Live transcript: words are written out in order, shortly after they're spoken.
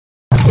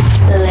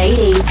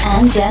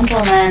and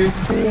gentlemen,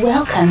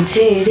 welcome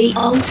to the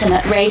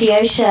ultimate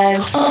radio show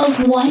of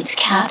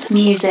Whitecap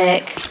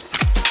Music.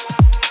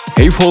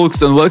 Hey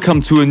folks, and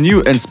welcome to a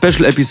new and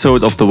special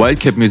episode of the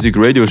Whitecap Music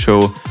Radio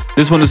Show.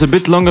 This one is a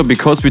bit longer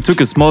because we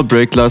took a small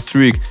break last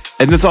week,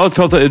 and without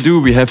further ado,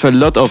 we have a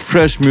lot of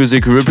fresh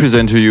music to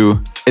represent to you.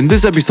 In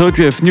this episode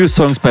we have new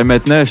songs by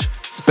Matt Nash,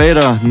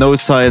 Spader, No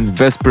Sign,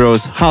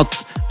 Vespros,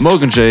 Hearts,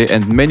 Morgan J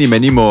and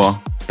many more.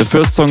 The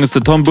first song is the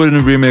Tom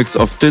Bullen remix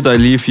of Did I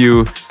Leave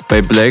You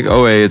by Black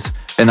 08.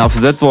 And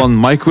after that one,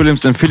 Mike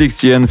Williams and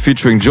Felix Yen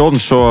featuring Jordan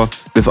Shore,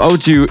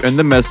 Without You in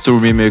the Master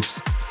remix.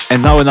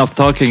 And now enough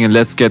talking and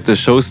let's get the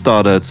show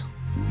started.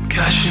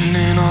 Cashing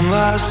in on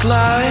last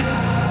light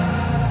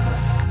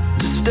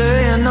to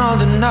stay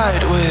another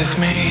night with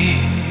me.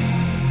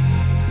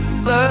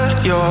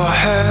 Let your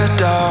head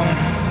down,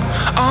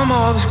 I'm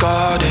always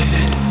guarded,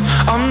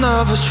 I'm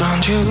nervous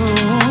around you.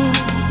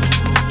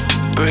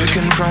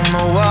 Breaking from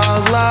a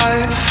wild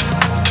life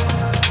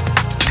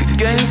to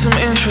gain some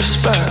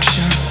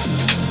introspection.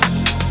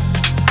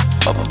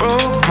 I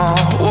broke my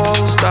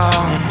walls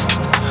down,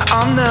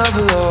 I'm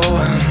never low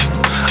and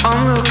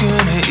I'm looking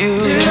at you.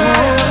 Did I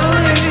ever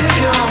leave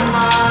your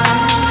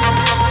mind?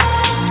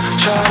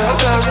 Tried our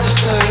best to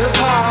stay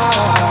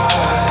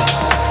apart.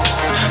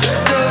 That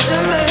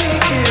doesn't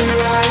make it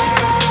right.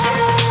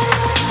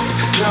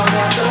 Drown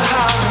out the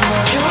howling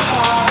of your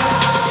heart.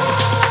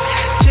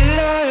 Did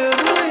I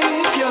ever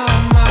leave your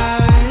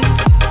mind?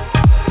 Did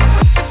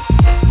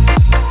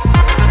I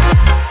ever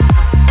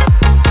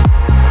leave your mind?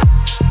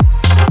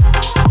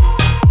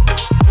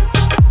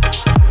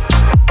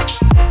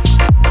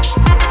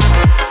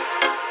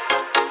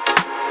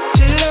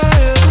 Did I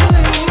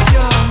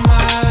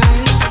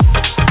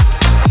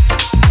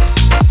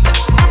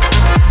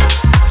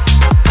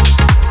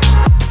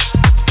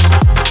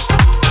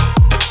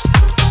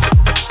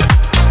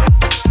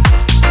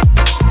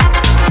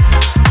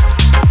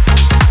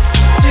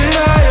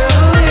ever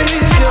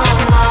leave your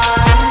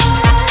mind?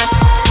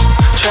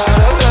 Tried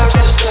our best to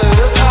stay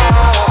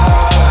apart.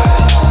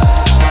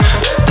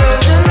 That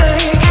doesn't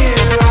make it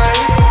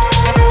right.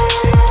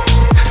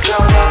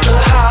 Drown out the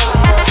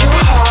howling of your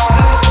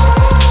heart.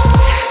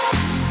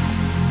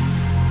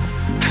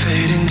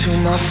 Fade into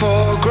my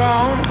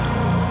foreground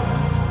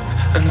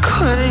and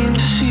claim to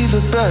see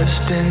the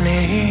best in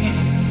me.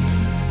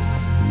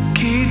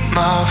 Keep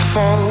my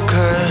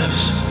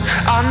focus,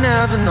 I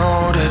never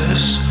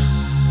notice.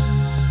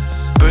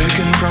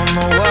 Breaking from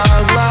a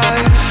wild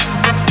life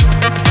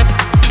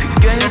to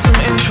gain some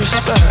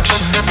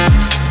introspection.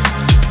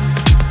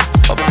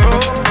 I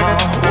broke my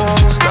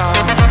walls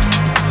down,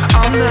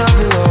 I'm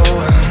never low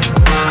and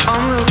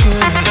I'm looking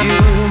at you.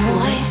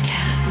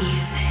 Whitecap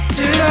Music.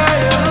 Did I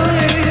ever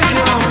leave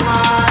your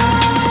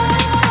mind?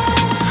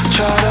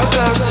 Tried our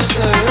best to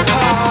stay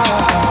apart.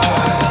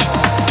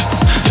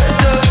 That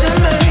doesn't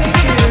make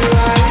it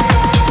right.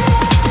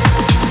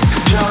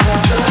 Drown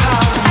out the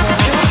howling of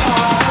your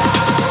heart.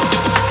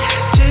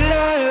 Did I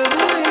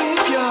ever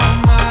leave your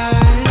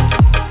mind?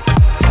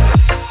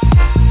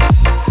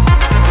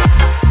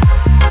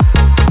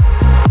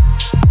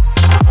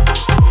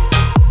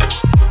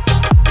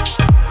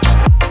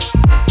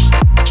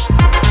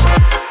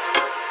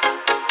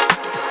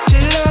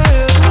 Did I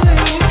ever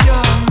leave your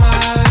mind?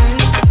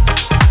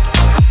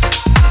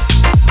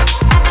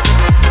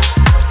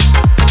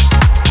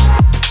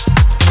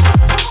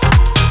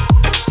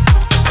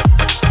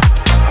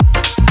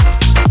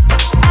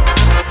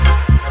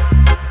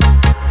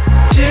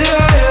 Did I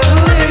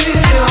ever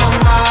leave your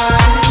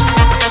mind?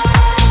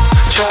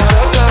 Tried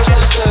our best to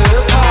stay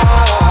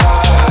apart.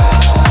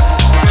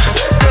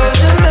 That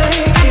doesn't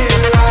make it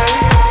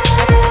right.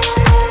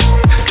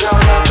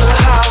 Drown out the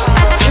howling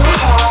of your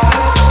heart.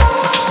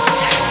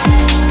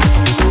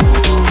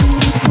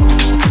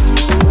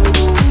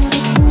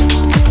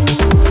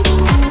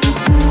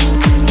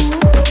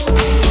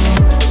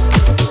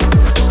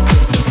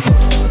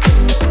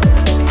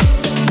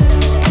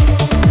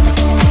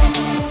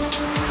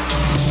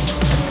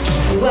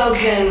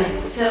 Welcome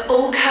to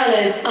all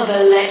colours of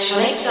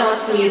electronic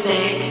dance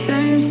music.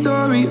 Same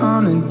story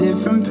on a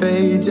different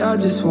page. I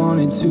just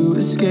wanted to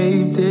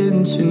escape,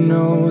 didn't you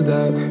know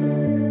that?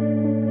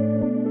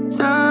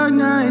 Dark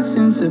nights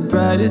into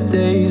brighter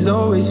days,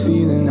 always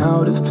feeling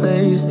out of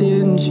place,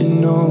 didn't you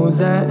know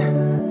that?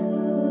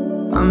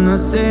 I'm not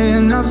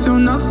saying I feel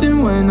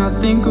nothing when I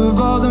think of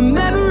all the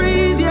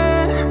memories,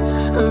 yeah,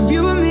 of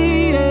you and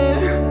me, yeah.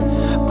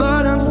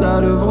 But I'm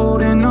tired of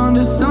holding on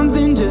to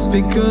something just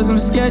because I'm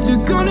scared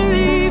you're gonna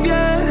leave,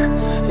 yeah.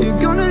 You're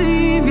gonna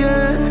leave,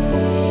 yeah.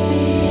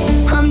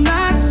 I'm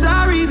not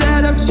sorry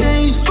that I've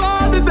changed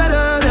for the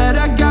better, that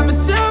I got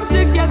myself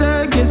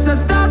together. Guess I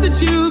thought that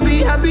you'd be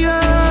happier.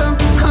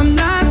 I'm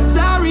not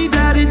sorry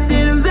that it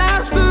didn't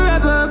last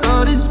forever,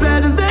 but it's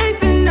better late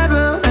than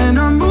never, and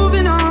I'm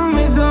moving on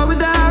with or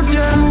without you.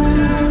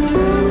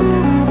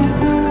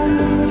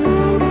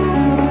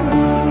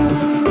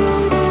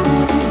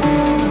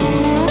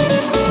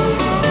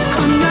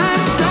 I'm not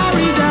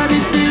sorry that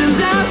it didn't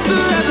last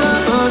forever,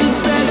 but it's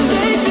better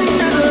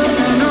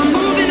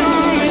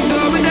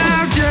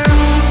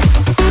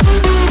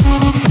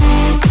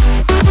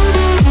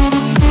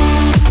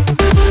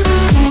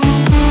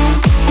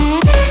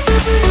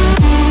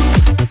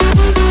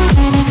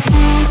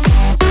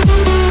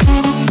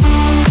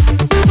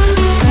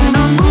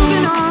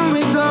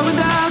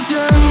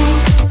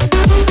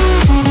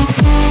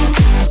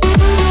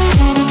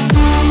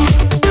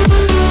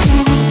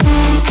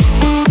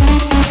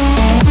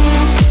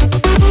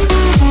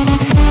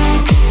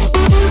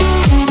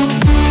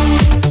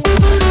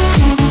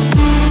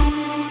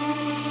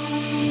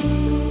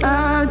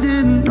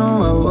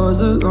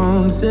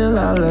till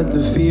I let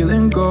the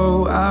feeling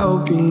go. I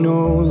hope you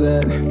know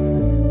that.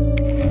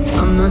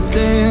 I'm not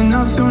saying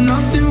I feel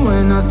nothing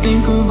when I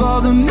think of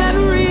all the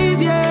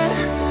memories, yeah,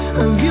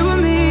 of you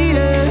and me,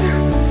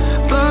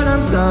 yeah. But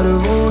I'm tired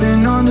of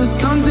holding on to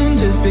something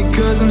just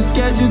because I'm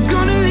scared you're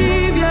gonna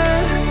leave,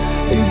 yeah.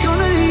 You're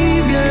gonna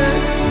leave,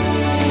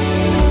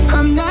 yeah.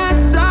 I'm not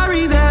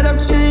sorry that I've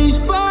changed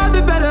for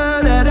the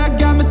better, that I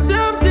got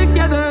myself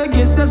together.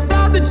 Guess I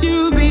thought that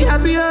you'd be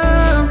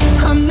happier.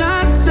 I'm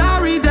not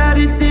sorry that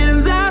it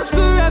didn't last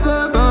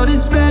forever, but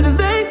it's better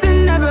late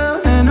than never,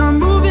 and I'm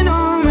moving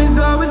on with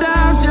or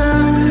without you.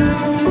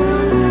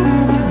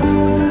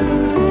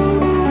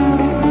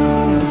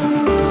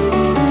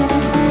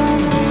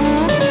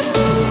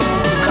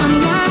 I'm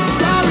not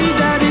sorry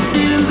that it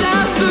didn't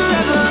last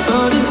forever,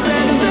 but it's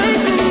better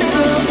late than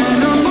never,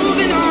 and I'm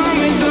moving on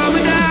with or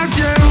without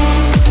you.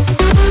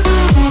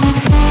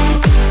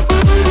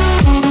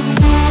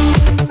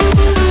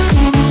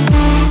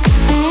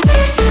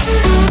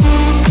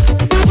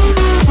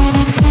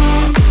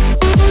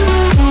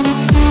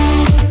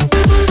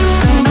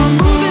 And I'm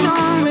moving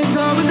on with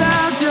or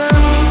without you.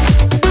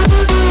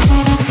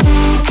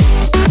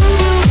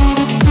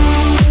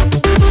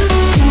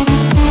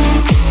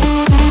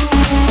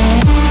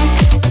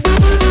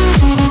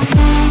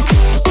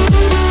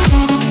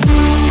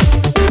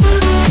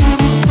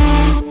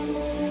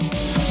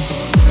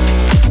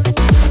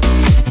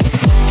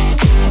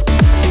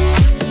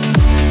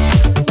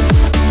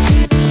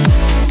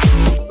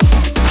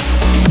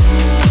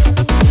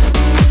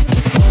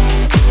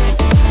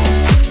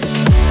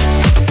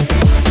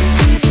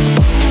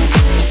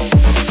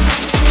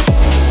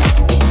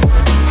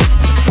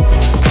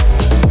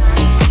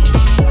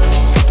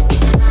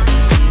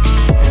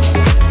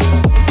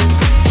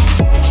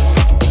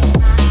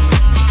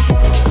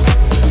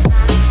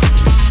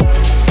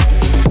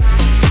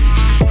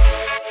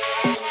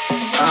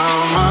 How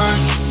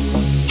much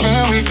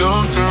can we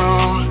go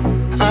through?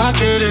 I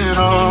did it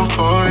all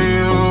for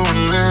you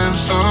and then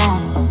some.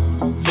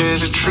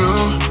 Is it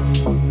true?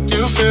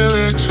 You feel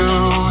it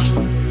too.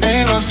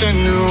 Ain't nothing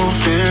new,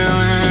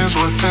 feelings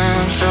were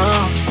pent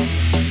up.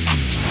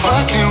 Why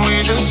can't we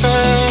just say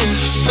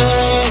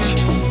it?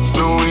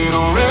 No, we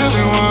don't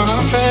really wanna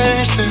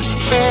face it.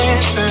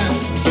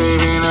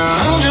 Baby,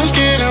 now I'm just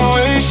getting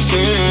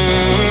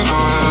wasted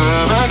on a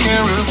love I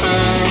can't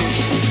replace.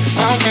 I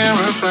can't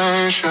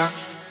replace you.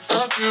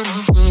 I can't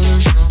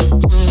replace you.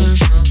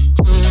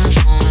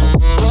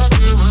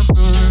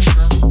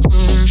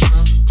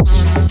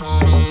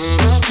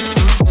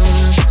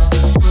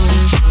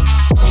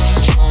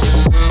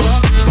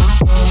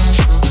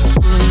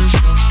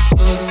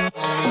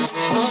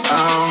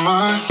 How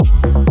much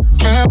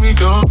can we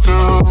go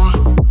through?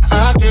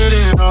 I did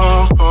it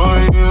all for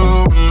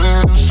you and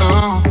then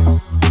some.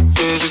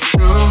 Is it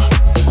true?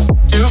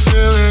 You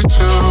feel it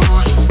too.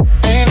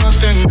 Ain't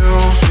nothing new,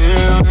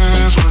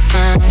 feelings were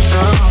pent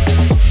up.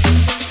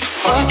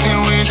 Why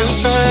can't we just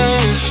say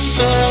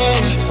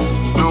it?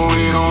 No,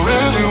 we don't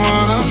really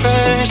wanna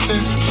face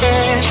it.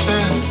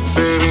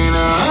 Baby,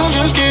 now I'm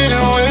just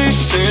getting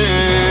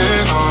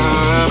wasted on a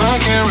love I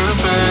can't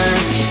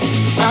replace.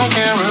 I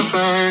can't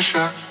replace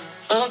you.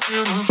 I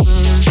can't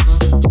replace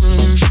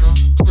you.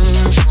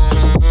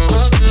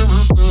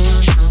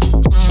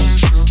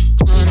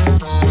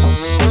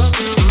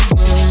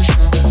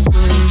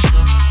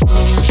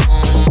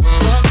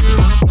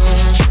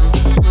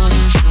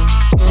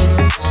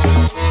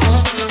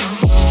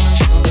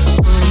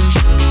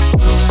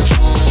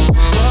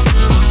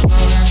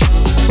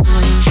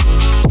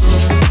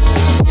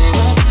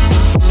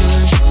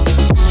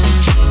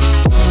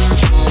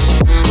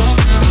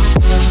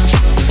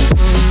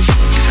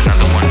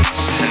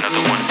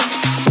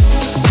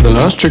 The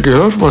last track you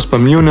heard was by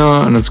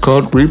Muna and it's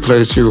called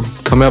Replace You.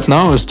 Coming up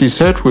now is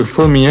D-Set with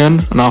Fill Me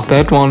In, and after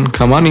that one,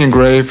 Kamani and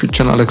Gray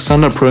featuring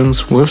Alexander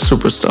Prince with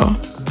Superstar.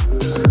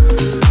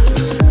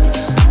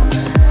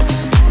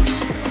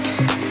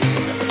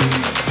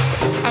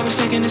 I was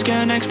checking this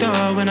girl next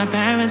door when her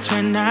parents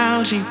went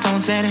out. She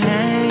phone said,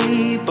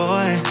 hey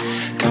boy,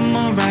 come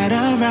on right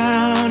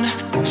around.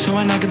 So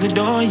I knocked at the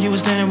door, you were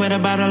standing with a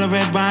bottle of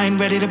red wine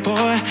ready to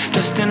pour.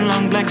 Dressed in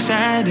long black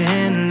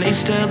satin,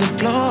 laced to the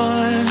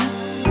floor.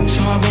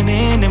 So I went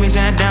in and we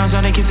sat down,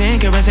 started kissing,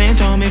 caressing.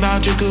 Told me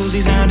about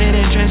jacuzzi, sounded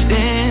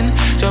interesting.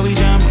 So we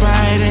jumped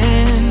right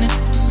in.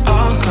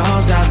 All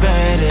calls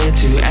diverted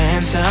to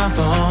answer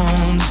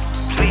phones.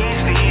 Please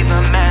leave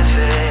a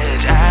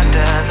message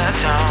after the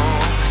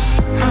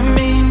tone. I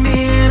mean,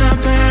 me and our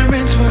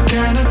parents were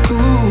kinda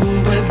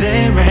cool, but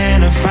they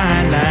ran a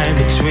fine line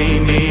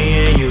between me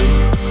and you.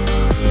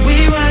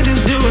 We were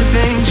just doing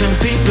things young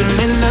people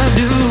in love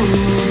do.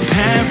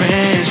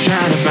 Parents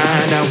trying to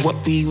find out what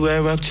we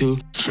were up to.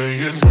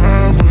 Saying,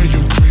 why were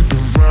you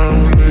creeping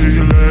round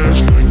late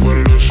last night? What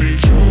did I see?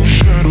 Two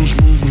shadows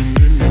moving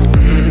in your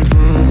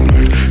bedroom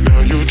light.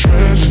 Now you're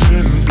dressed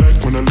in black.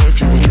 When I left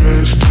you were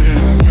dressed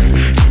in white.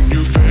 Can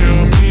you feel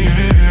me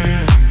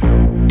in?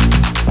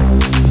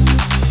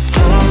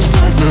 Calls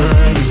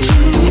diverted to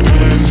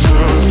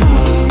answer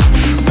phone.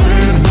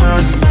 Red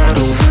wine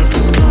bottle, have to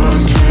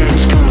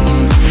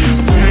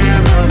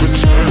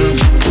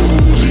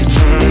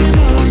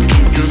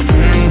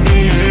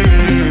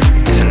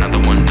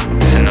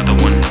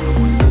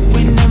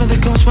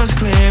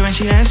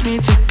she asked me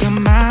to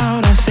come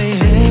out, I say,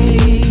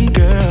 hey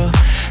girl,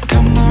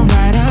 come on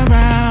right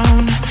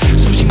around.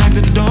 So she knocked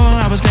at the door,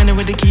 I was standing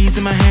with the keys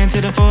in my hand to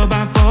the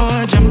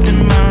 4x4. Jumped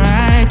in my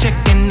ride,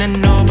 checking that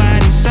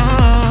nobody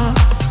saw.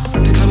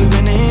 The club we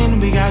went in,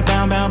 we got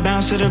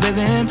bounce to the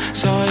rhythm.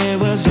 So it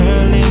was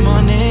early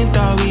morning,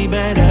 thought we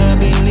better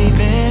be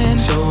leaving.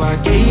 So I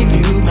gave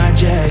you my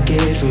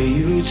jacket for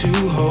you to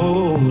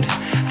hold.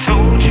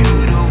 Told you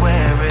to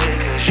wear it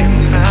cause you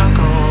felt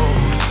cold.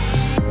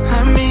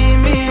 I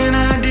mean, me and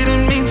I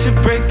didn't mean to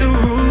break the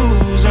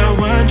rules. I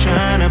wasn't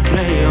trying to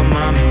play your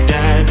mom and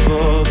dad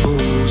for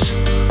fools.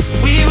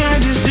 We were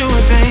just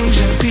doing things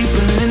that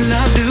people in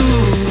love do.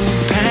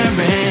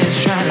 Parents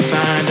trying to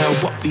find out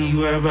what we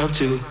were up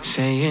to.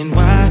 Saying,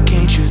 why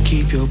can't you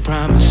keep your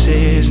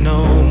promises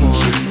no more?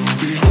 Say you'll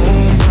be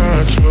home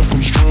by 12,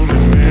 come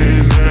strolling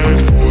in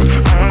at 4.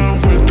 Out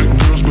with the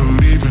girls, but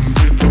leaving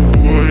with the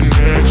boy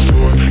next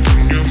door.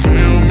 Can you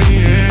feel me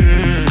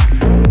in?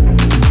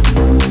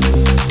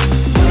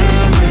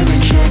 Wearing a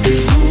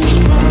jacket, who's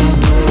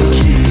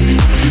property?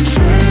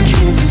 Said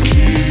you've been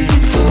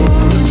keying for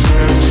a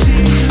taxi,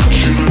 but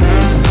you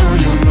left all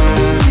your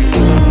money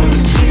on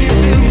the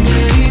TV.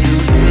 Can you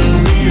feel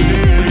me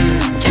in?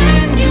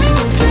 Can you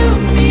feel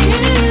me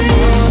in?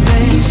 All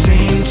they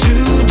seem to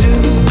do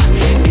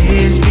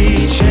is be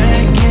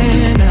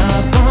checking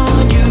up on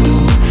you,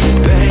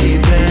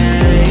 baby.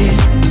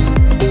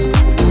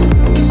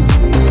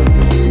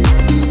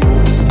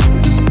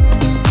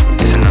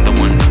 It's another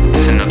one,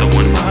 it's another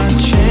one.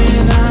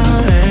 Watching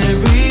our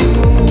every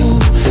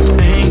move,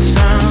 think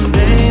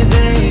someday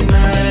they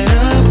might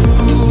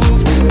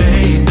approve,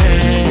 baby.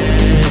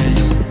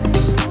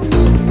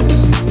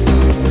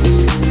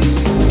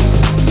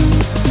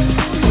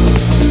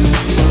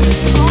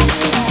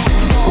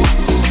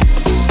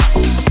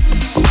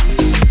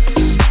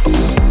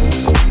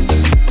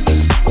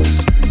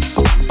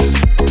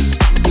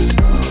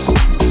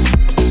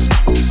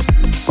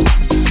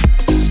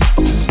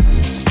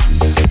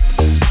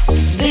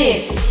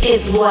 This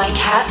is White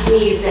Cap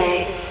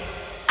Music.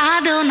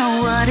 I don't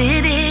know what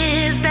it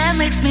is that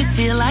makes me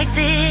feel like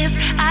this.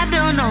 I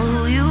don't know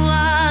who you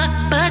are,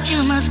 but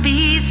you must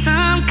be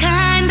some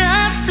kind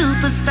of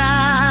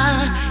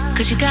superstar.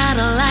 Cause you got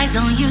all eyes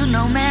on you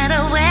no matter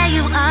where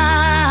you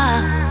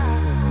are.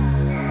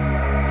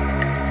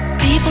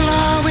 People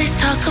always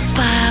talk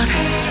about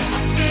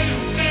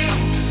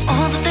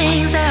all the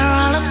things they're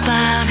all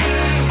about.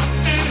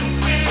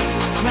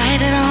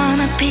 Write it on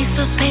a piece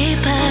of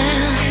paper.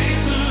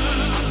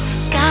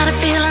 Got a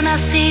feeling I'll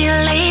see you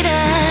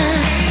later.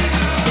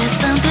 There's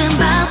something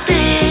about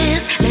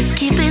this, let's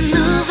keep it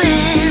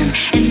moving.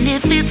 And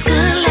if it's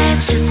good,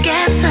 let's just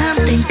get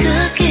something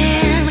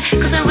cooking.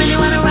 Cause I really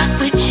wanna rock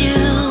with you.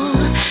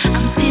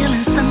 I'm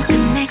feeling some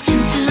connection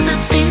to the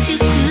things you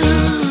do.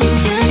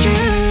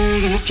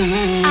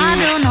 I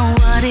don't know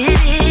what it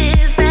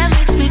is that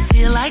makes me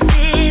feel like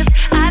this.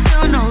 I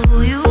don't know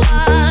who you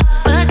are,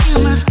 but you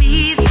must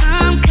be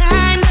some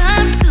kind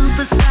of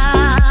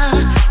superstar.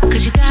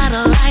 Cause you got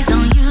all eyes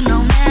on you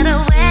no matter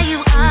where you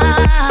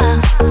are.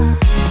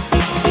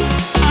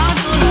 I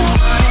don't know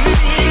what it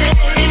is.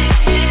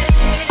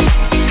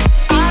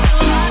 I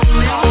don't know who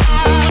you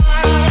are.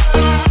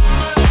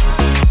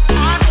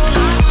 I don't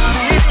know what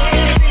it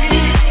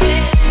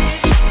is.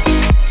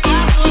 I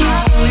don't know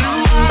who you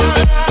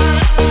are.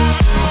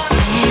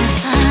 There's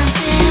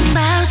something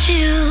about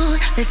you.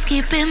 Let's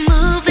keep it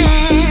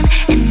moving.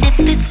 And if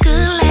it's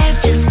good, let's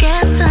just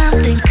get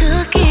something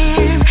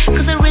cooking.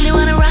 Cause I really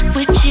wanna rock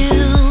with you.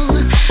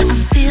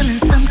 I'm feeling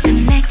some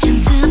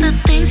connection to the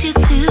things you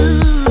do.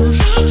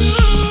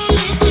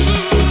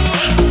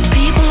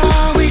 People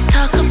always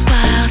talk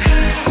about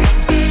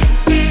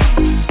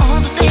all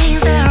the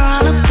things they're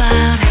all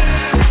about.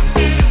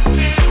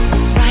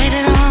 Write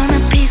it on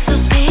a piece of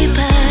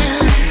paper.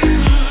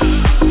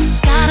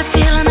 Got a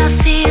feeling I'll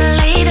see you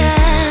later.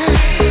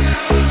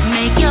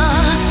 Make your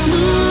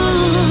move.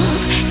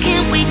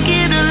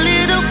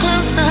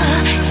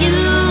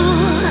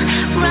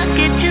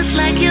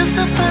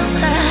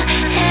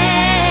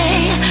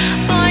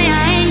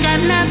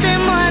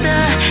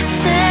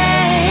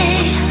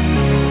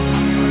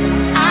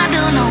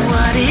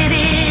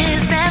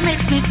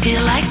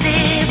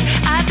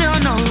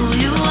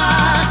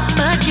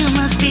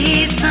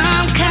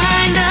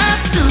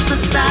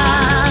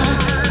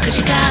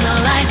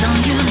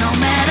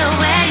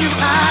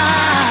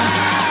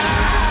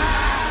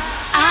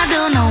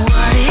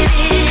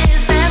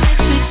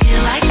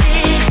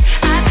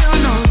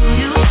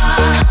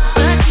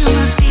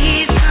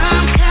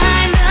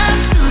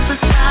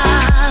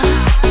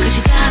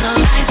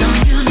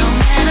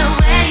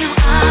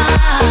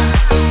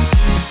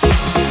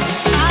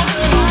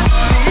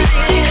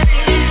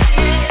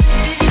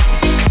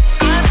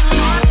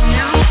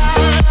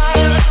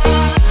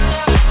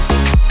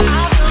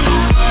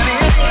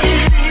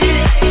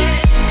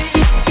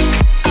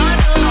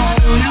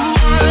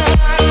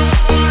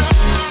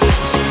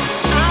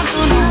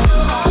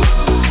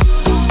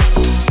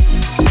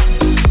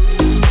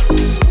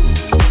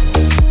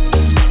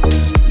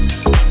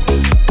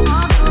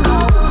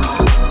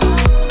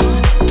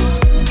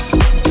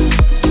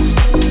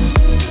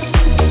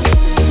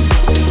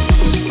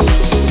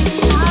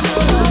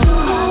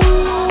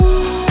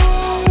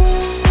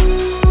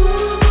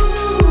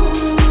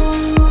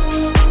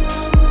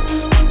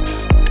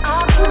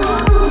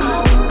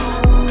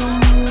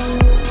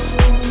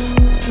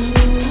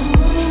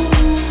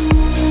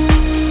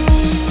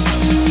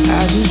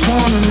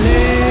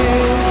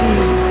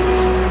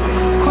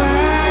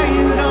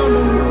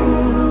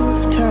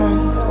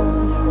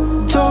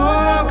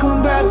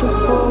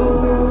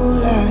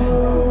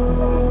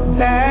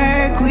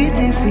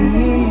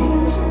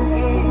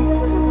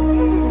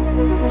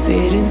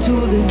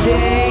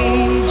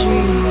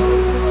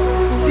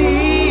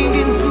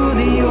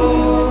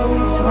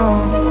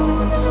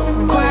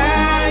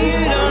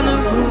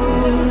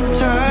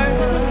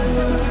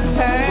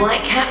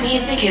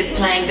 speakers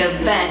playing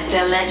the best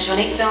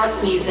electronic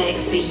dance music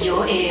for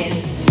your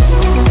ears.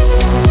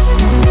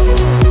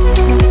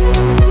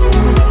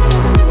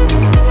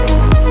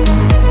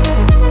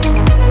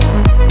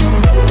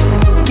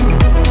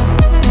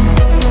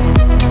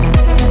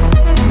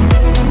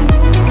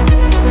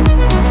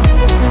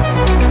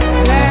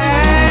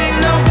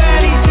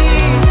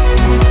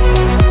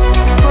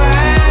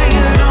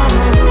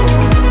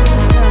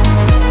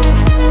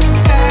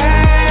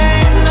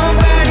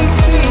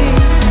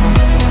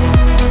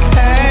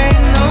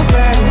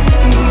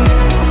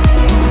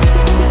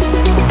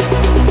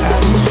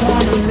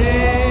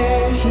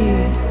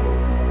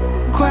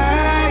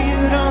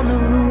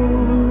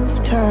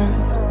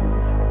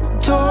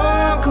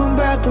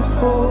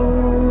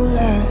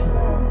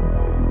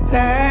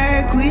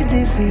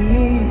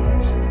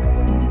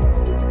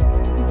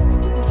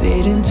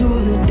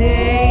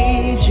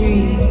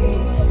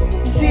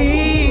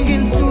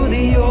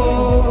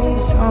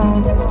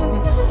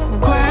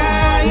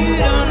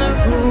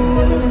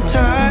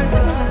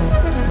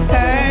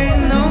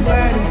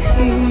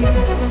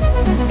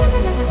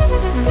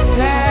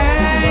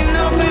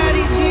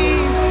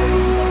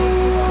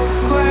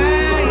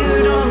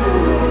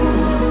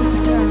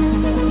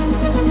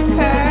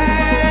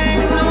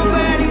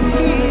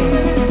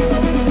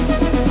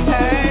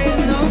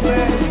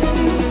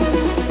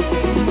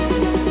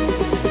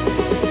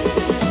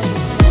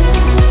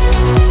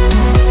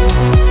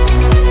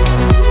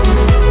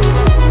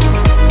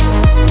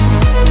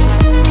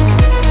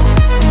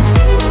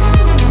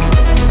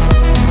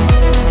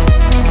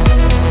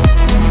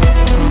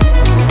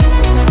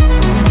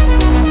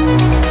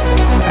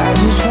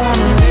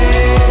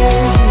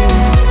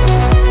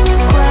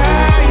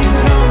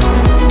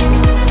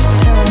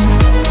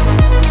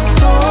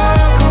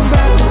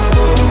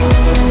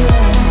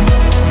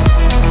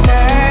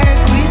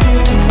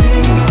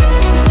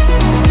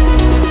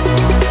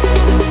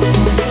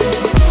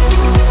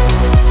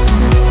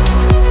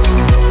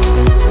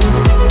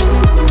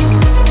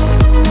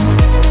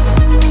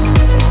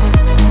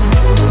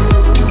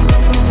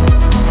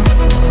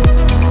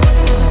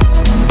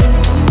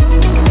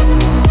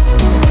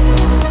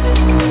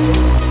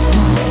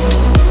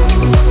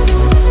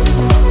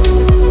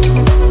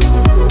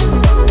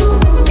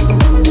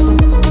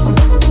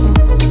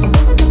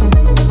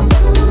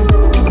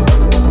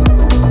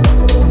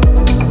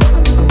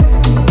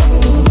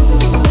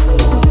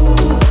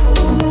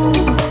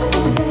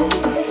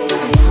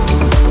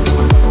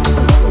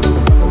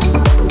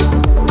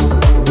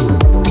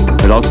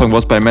 Song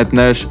was by Matt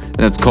Nash and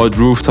it's called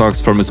Roof Talks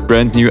from his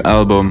brand new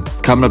album.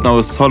 Coming up now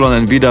is Solon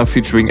and Vida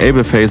featuring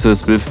Able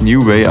Faces with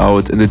New Way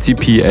Out in the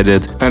TP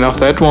edit. And of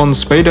that one,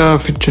 Spada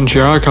featuring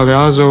Chiara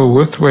Cagliaso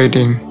with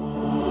Waiting.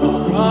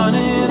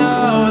 Running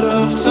out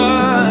of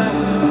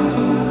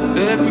time.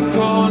 Every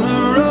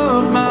corner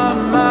of my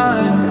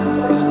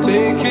mind is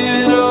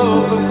taken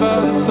over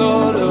by the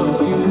thought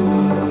of you.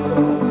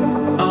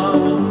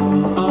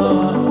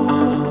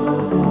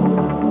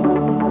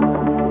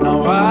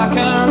 Now I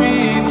can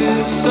read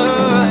the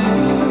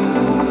signs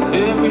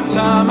every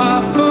time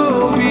I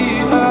fall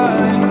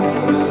behind,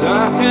 'cause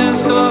I can't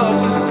stop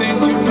the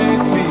things you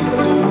make me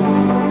do.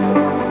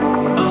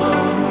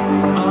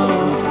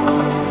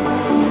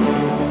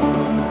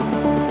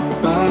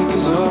 Back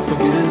is up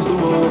against the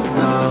wall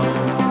now.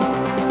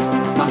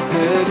 My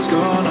head is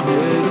gone, I'm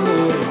hitting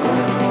the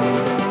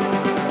ground.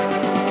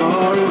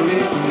 Far away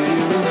from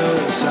hearing the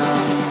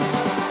sound.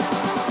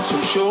 So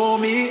show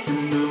me a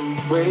new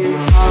way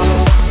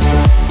out.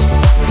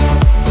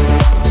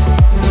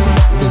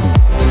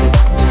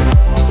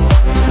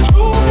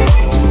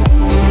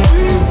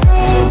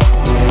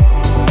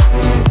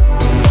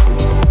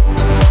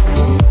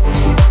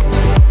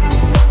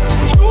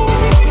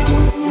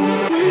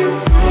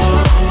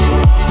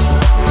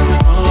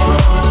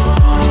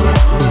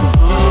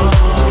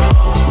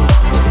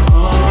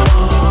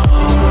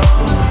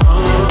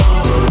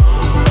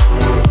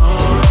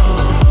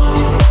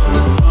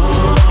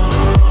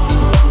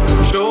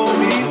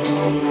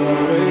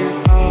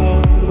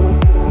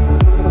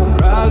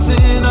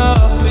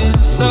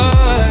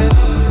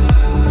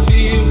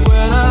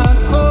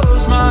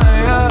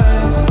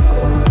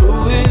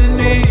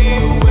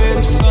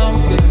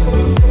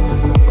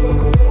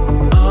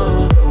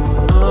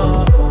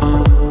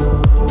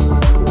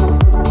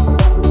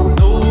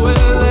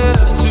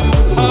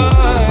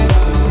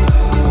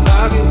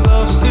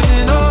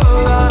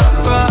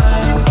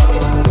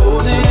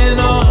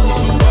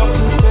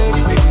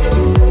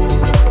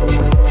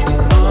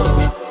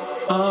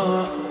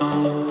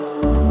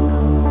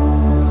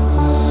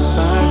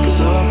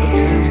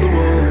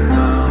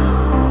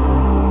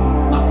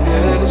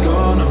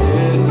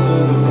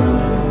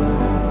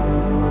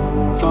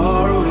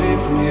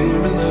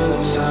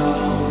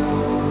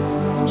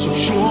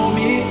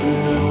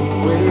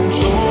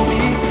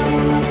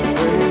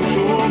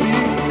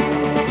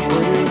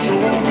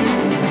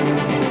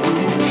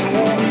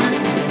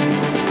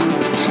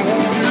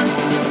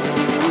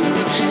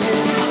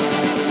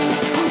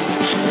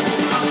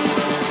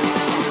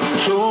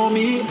 Show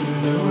me a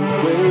new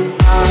way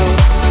out.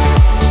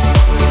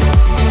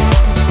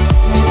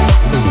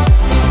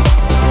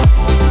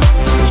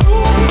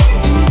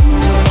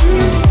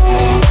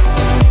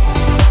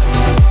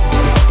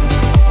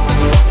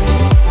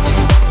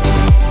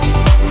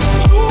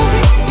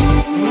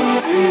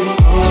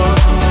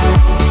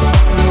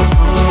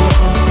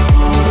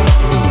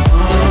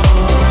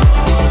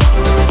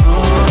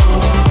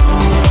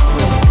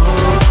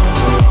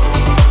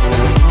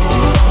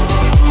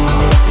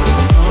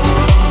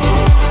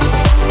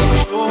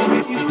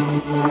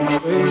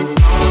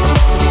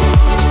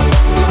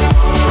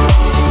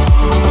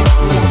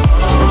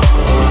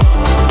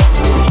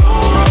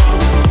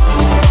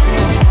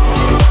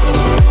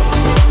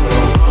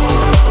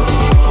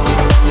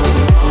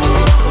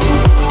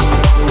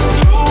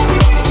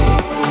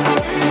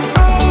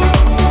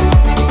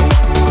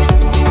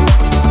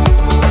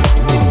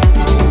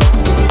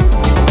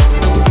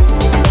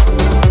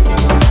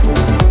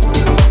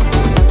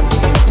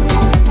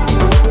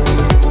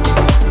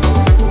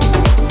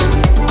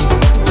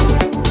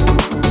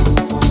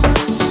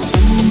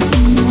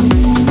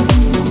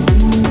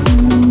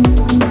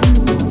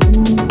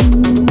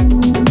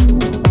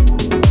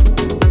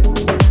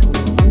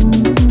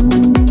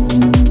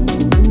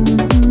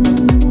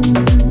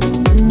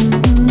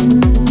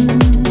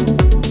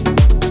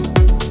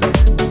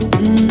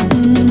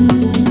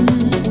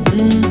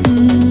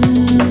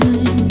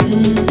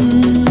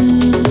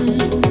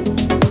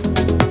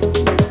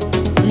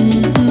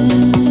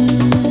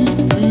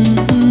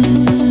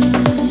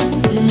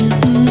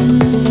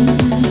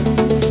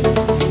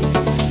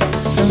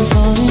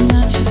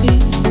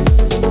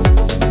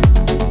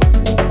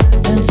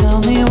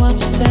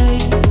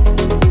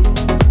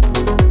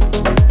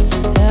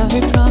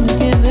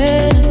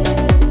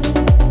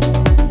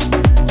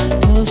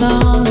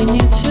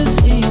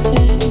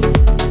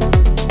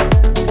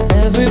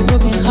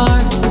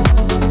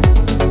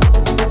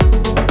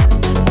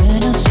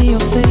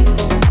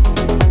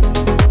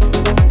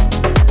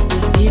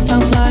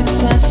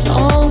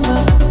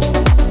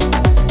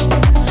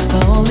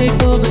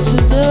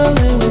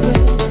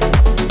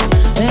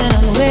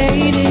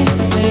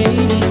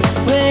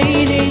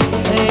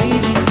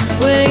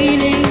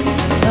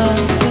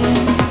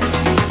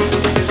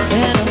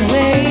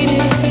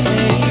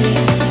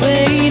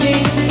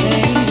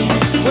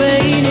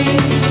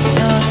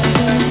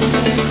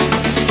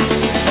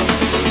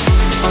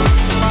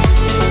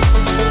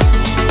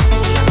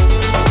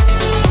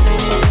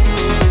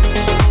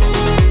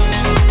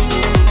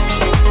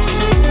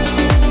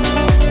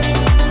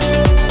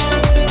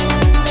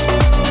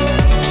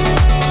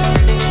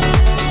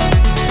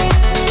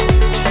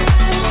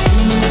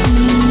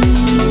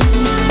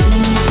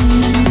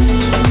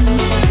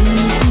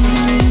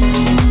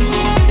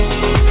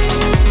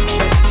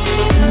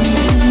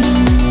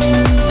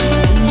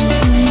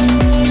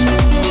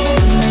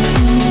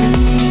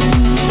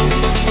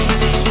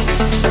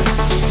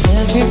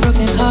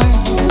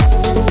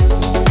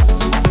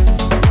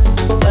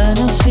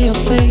 see your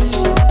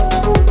face.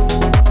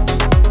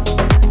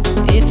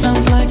 It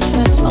sounds like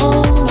that's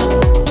over.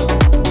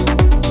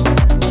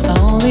 I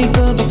only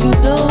go back to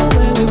the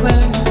way we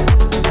were.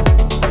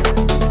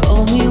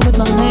 Call me with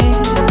my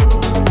name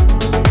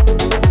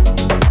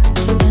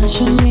and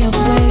show me a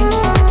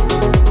place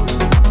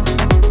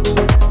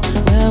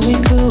where we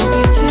could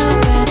be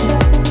together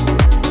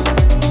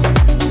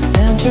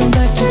and turn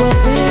back to what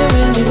we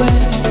really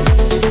were.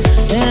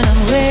 And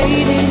I'm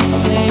waiting,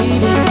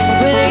 waiting,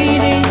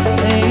 waiting,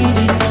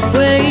 waiting,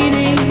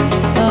 waiting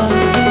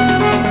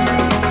again.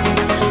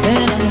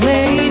 And I'm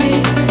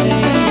waiting,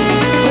 waiting,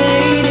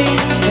 waiting,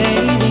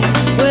 waiting,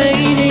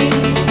 waiting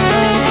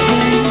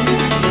again.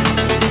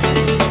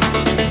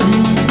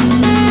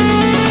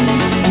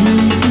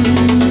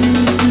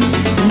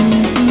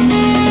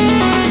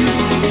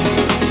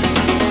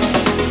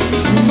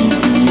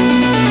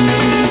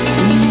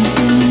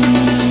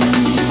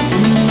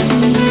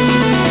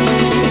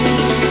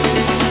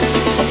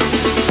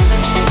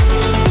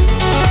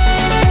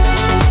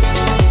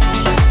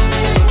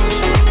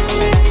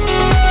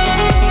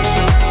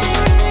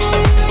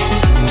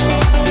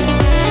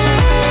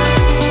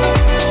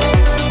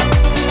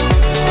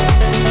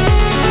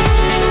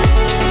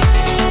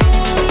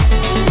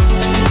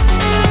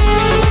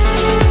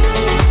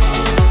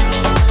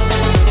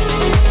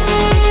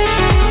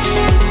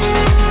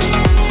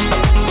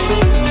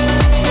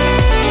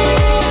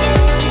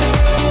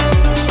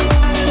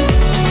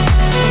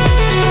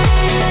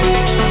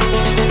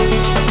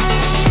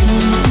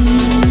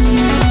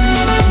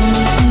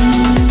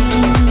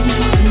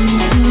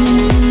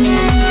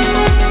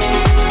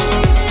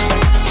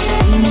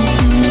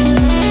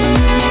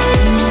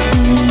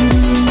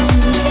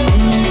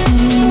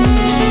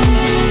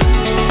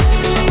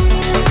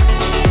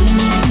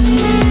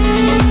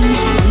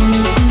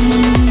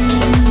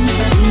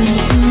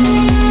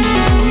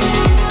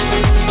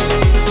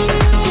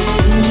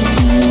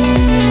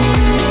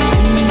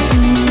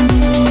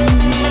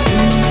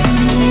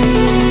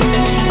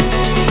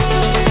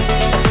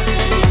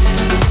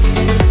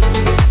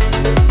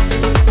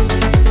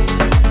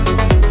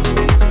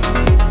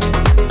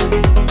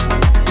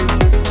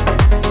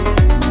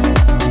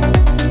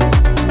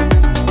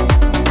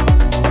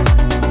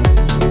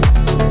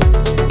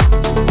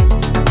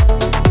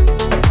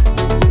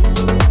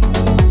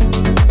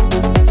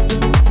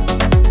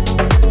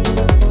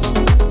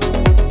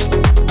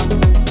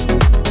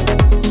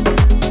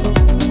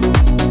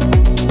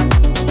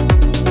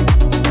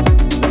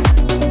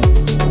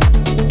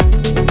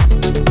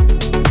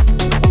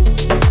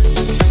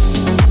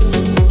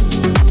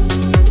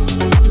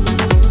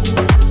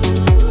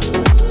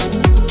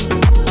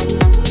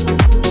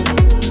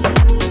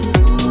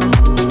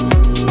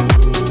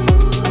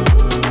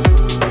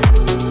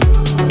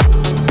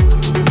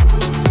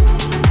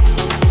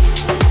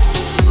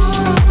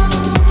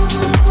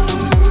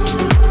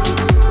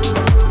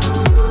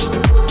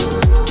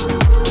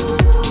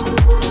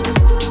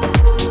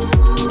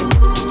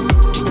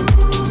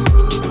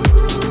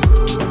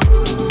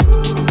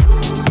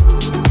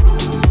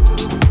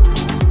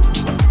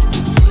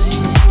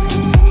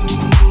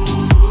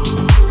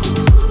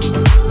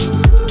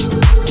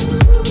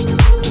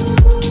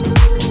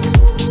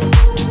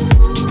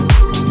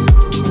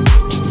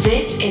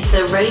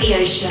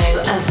 Radio show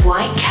of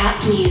Whitecap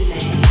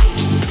Music.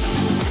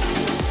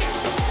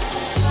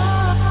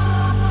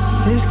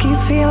 Just keep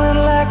feeling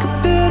like a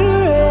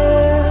bitter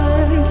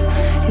end.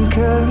 Your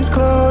curtains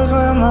close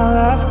when my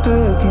life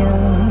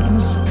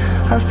begins.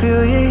 I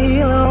feel you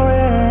healing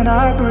when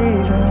I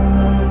breathe in.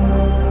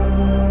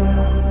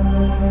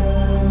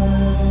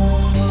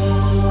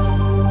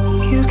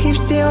 You keep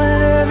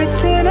stealing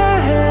everything I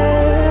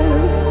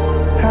had.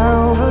 I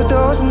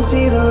overdose and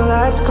see the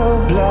lights go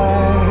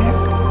black.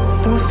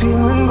 The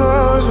feeling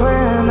grows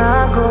when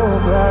I go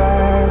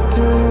back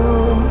to you.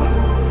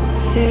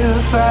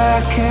 If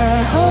I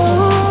can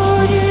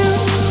hold you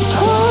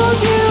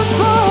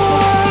for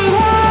one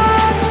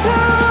last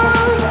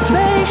time,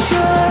 make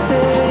sure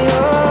that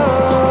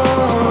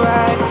you're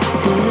right.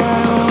 'Cause I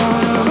don't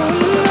wanna run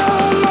no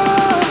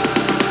more.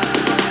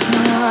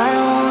 No, I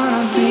don't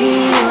wanna be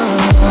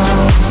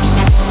alone.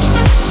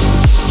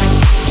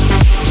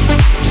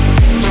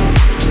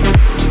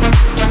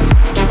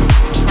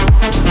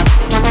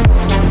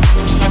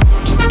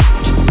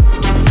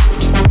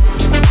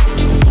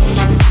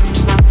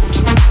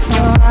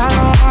 No, I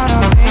don't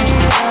wanna be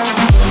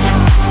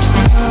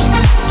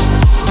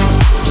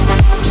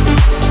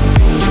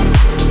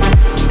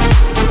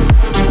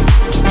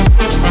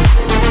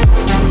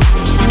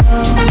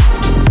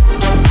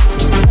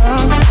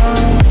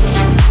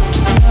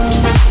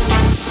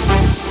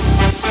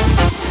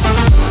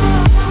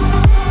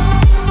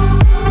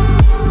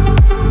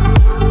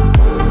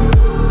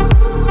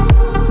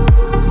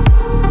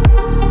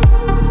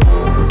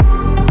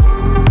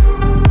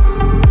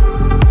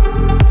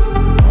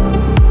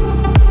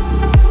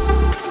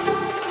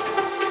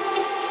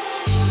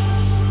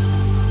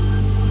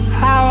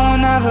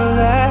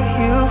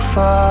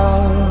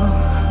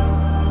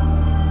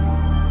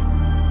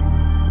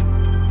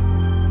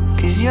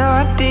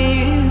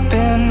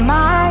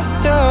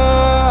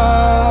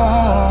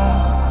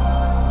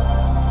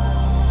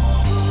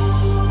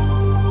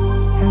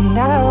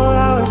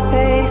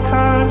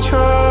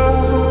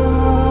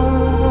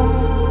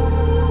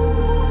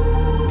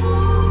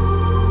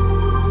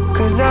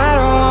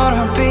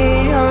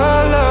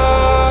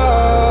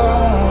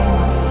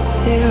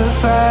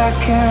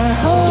can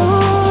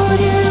hold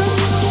you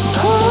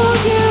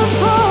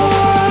for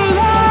one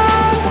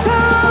last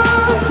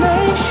time.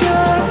 Make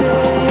sure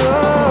that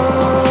you're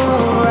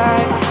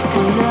right,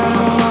 'cause I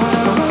don't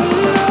wanna run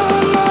no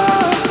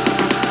more.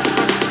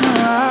 No,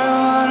 I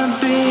don't wanna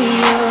be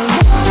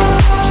alone.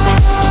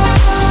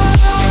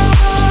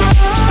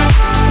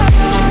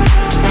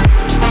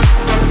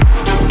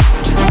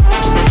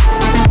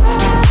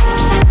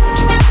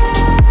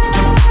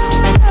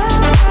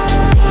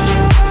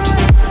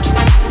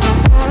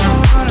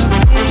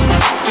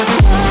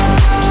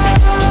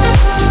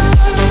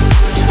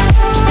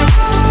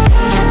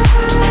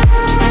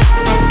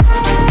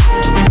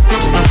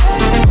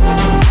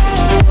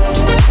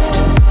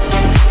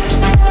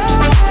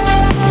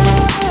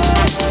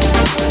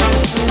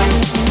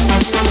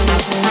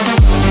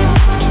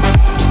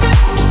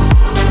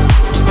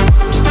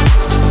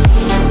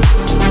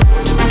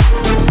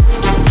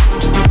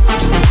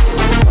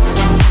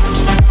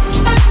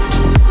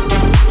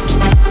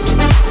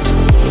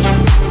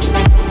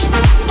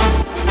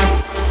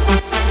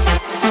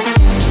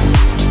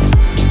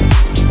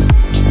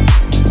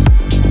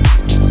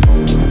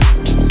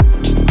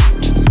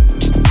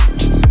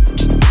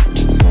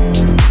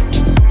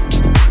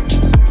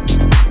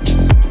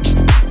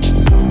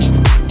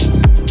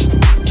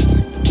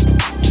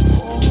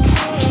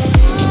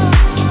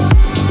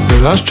 The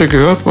last track you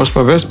heard was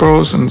by West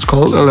Bros and it's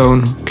called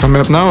Alone.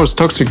 Coming up now is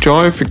Toxic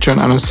Joy featuring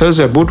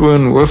Anastasia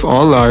Budwin with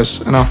All Lies,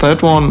 and after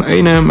that one,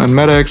 A&M and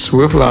Maddox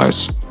with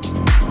Lies.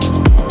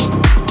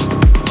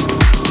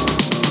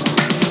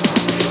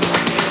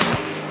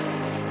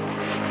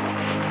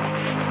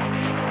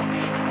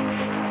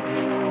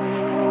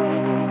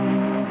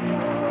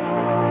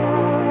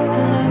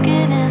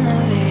 Looking in the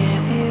rear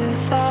view,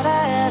 thought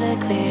I had a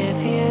clear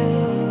view.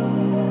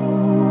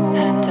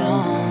 I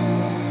don't.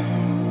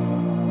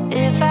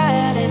 If I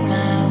had it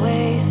my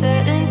way,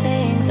 certain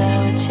things I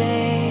would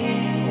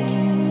change.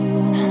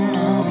 I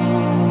know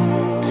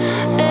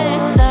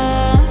there's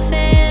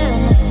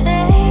something to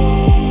say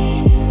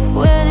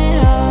when it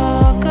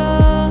all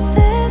goes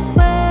this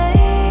way.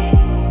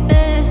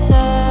 There's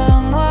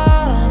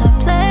someone I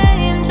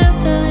blame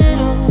just a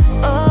little.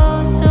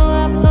 Oh, so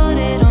I put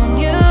it on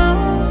you.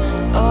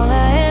 All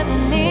I ever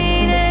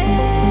needed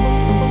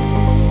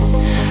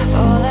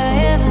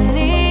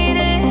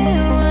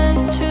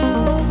was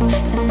truth,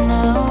 and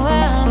now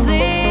I'm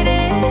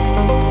bleeding.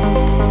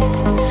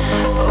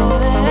 All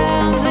that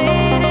I'm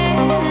bleeding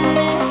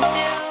is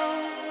you.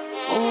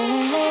 All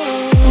that I'm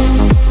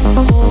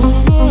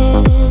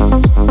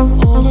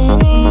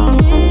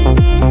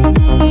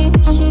bleeding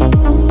is you.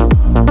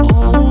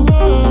 All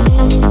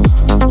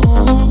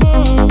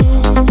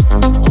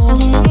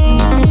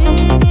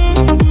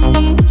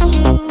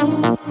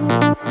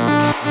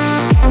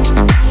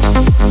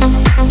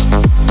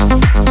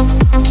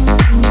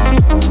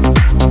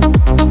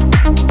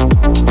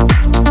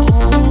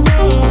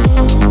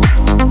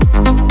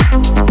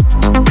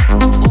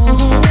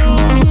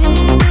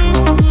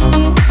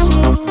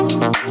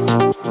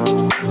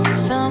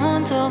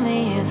Someone told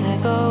me years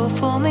ago,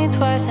 fool me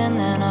twice and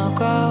then I'll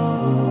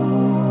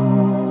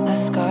grow a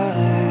scar.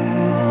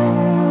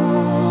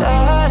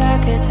 Thought I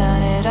could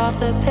turn it off,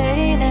 the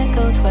pain and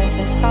go twice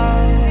as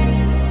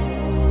hard.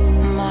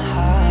 My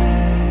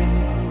heart,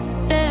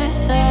 there is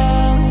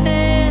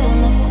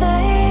something to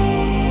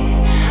say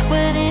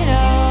when it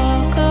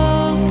all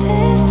goes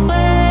this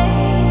way.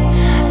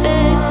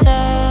 There's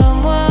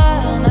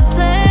someone to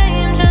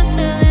blame just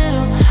a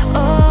little.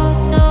 Oh,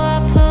 so I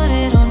put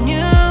it on you.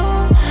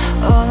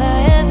 All I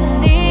ever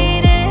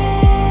needed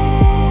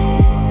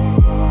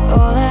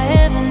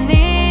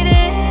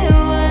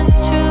was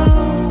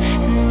truth,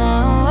 and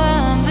now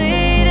I'm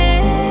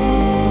bleeding.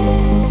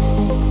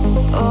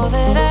 All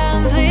that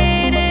I'm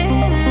bleeding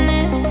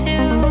is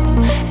you,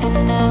 and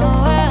now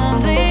I'm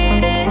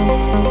bleeding.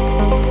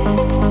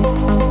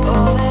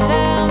 All that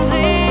I'm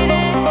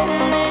bleeding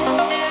is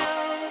you.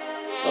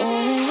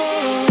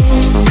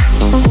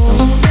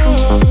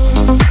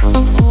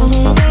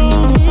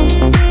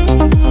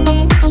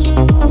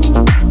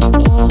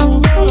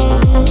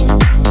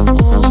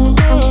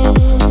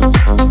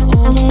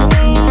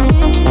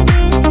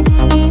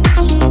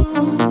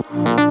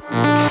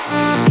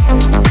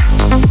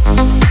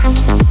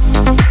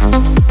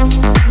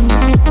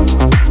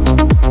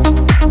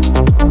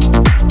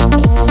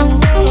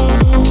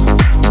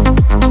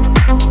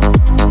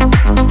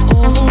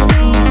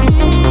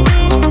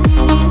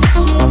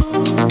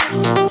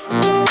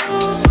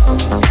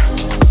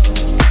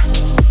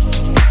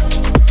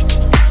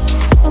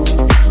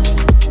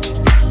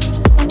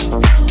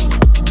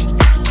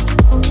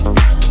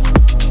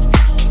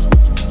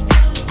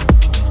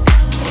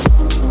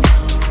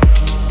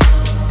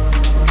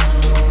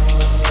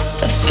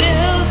 I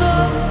feel so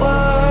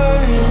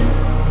worried.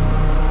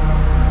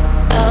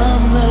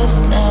 I'm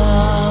lost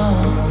now,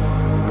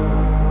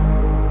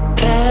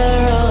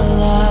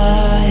 paralyzed.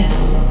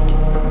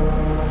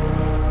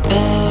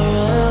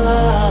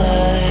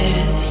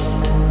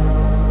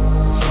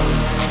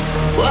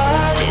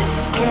 What is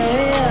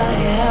gray?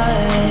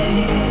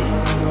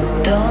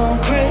 Don't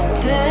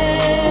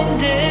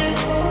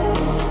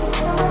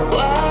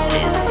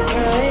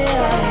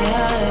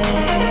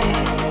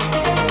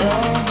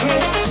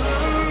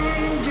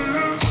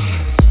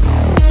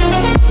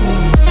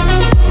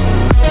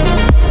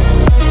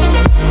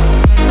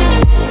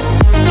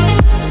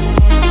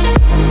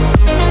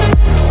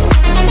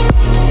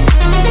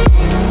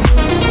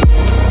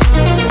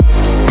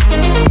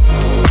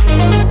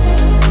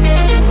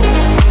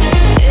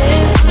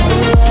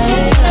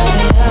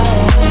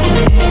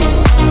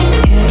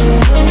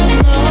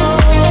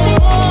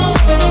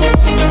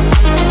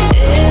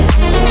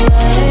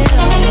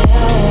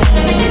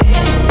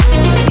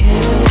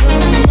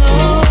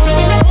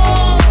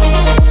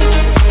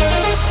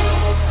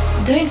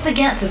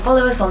forget to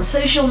follow us on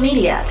social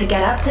media to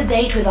get up to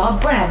date with our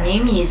brand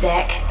new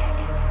music.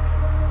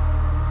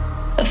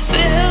 I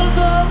feel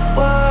so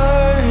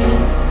worried.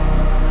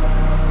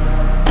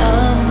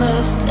 I'm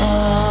lost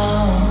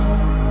now,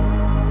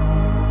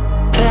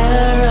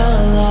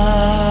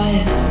 paralyzed,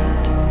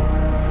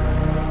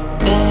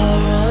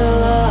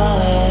 paralyzed.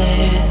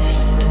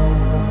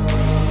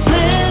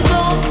 Please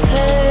don't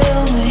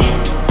tell me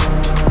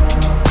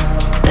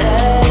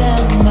that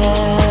I'm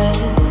bad.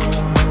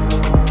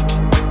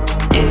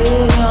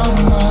 You're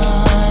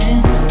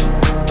mine.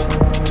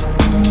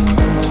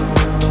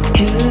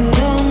 You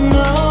don't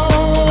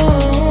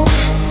know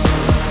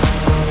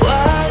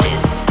what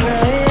is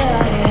crazy.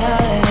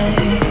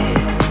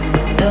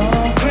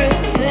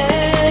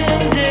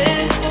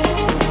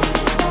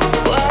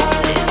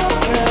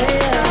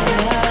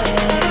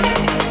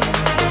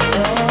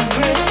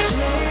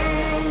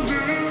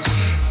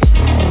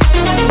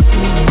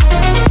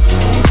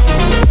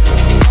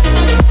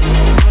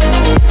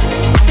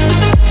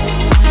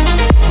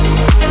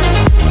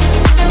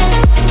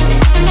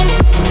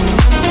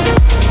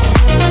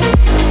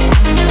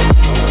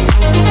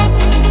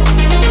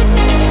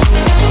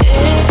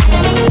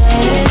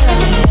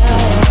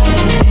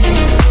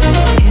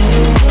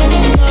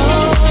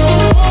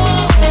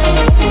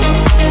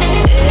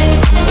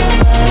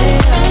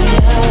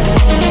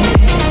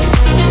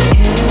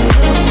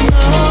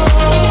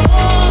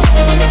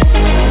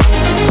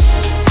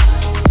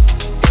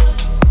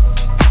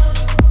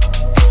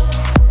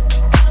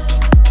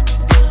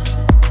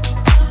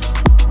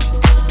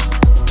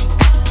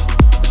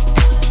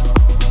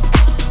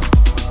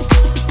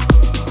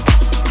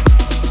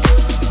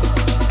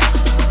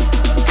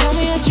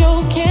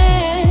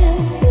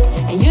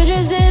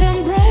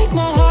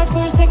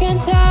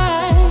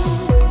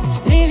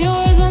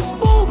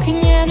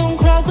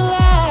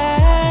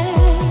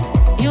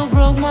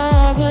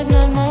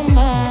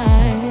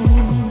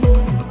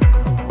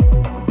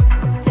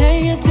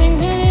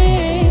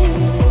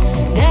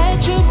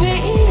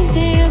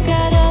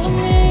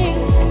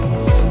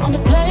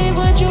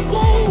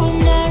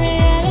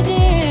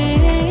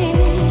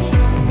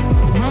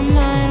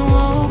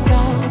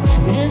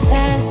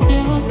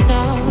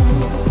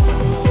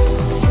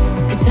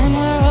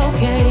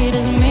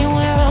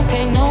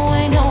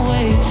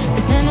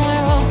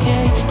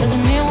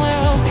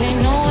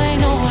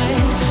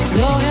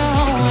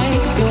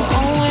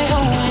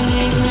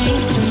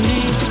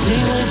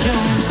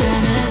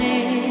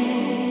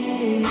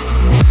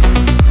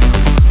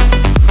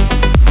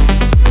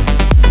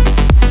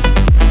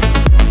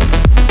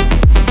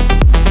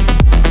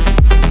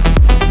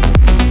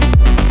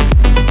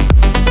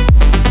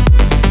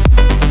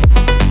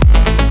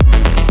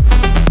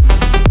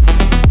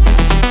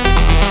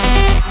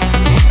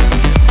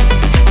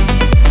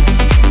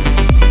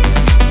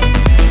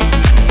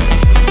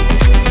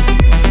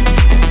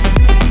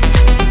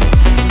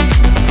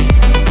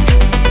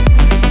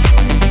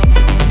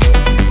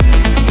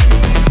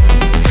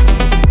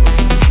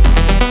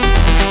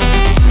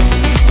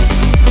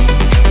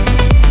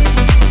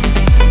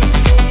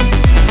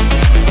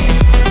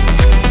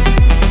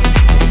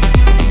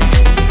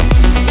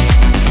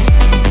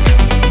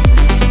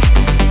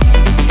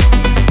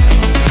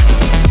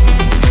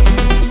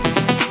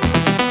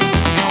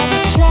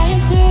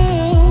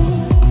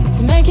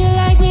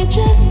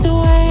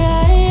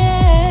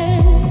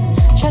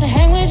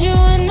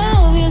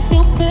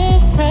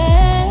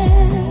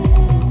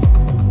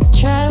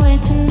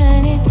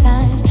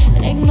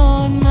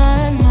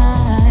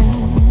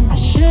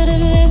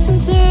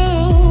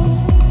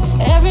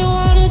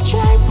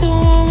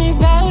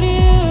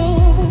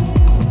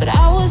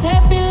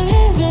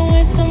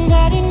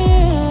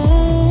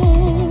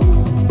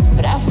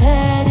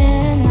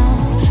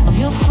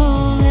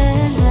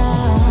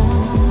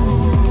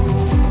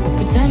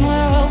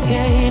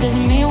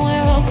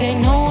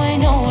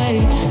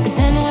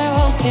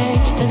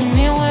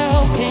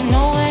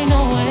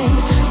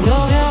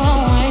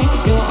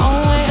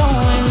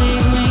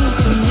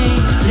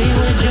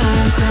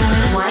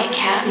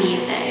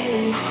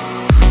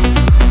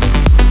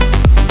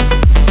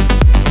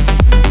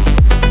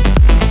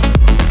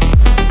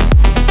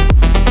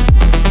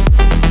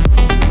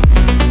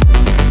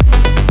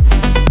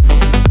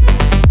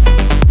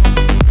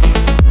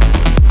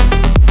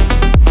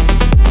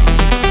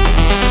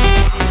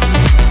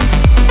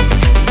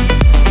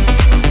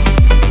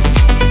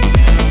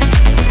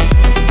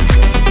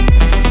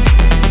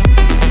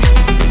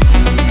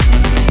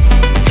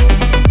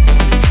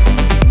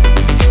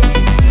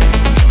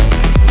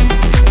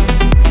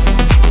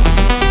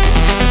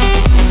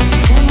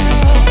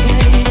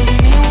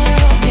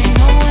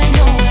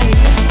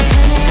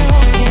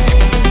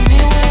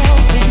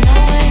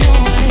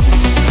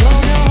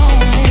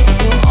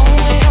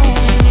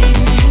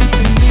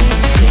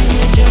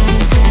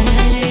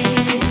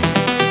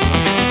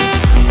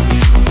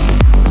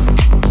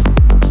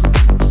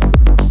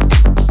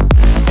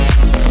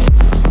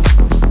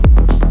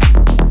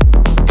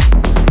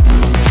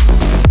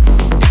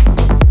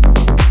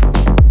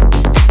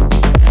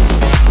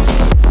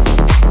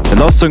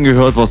 Last song you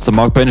heard was the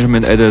Mark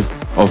Benjamin edit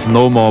of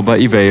No More by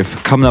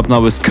E-Wave. Coming up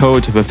now with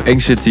Code with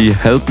Anxiety,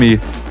 Help Me,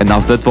 and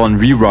after that one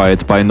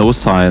Rewrite by No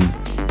Sign.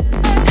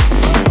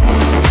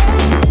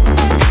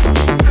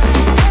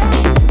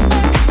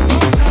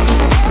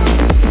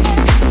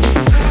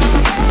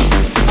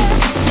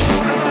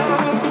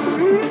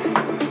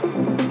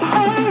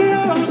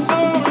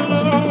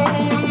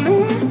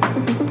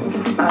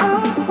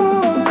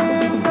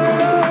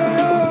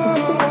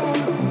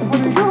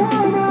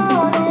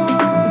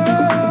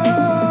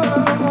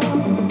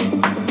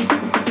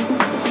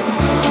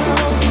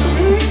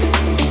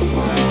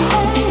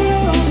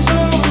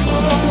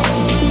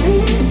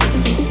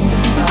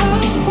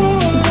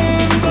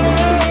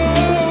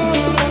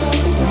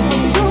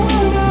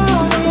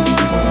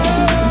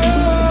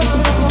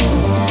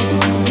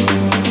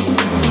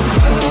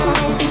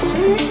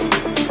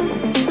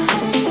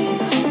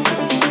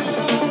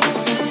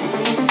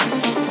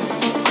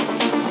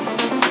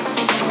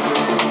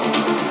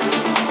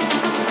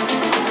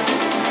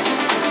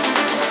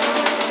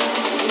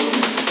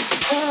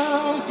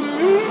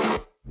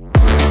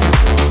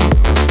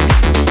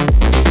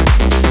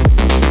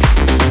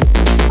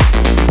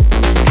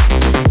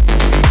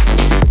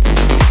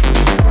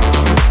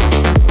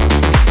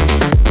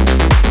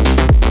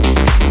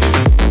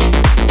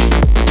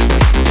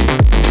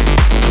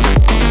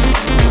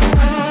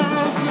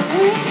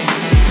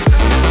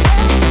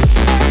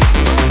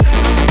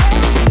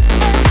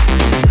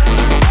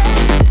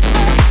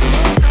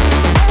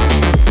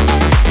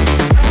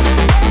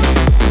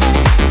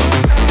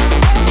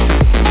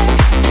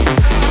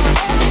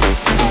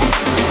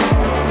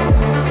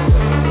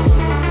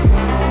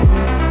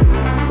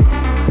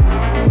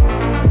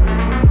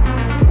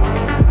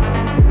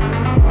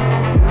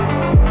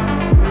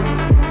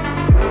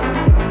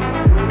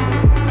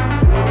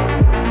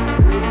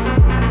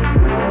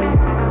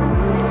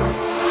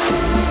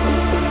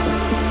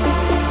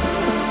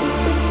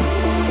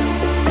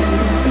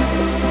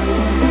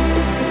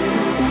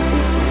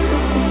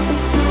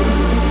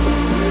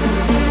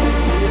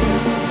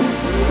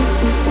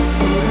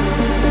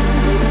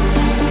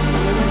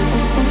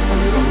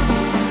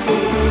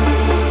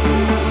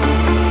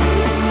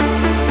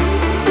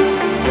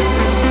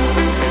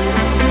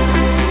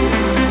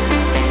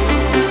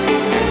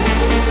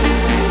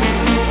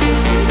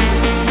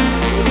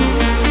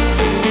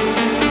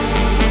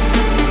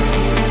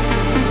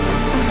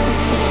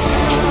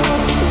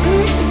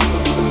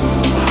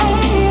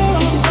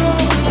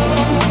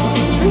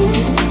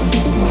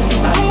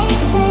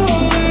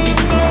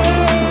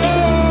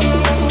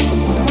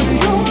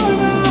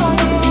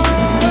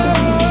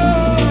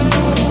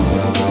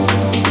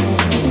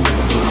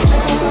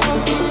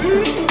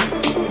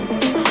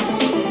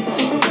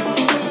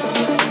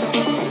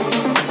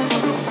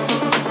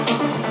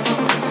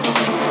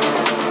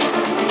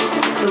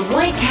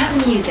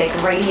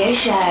 Radio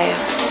show.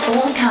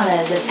 All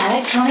colors of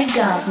electronic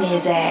dance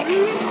music.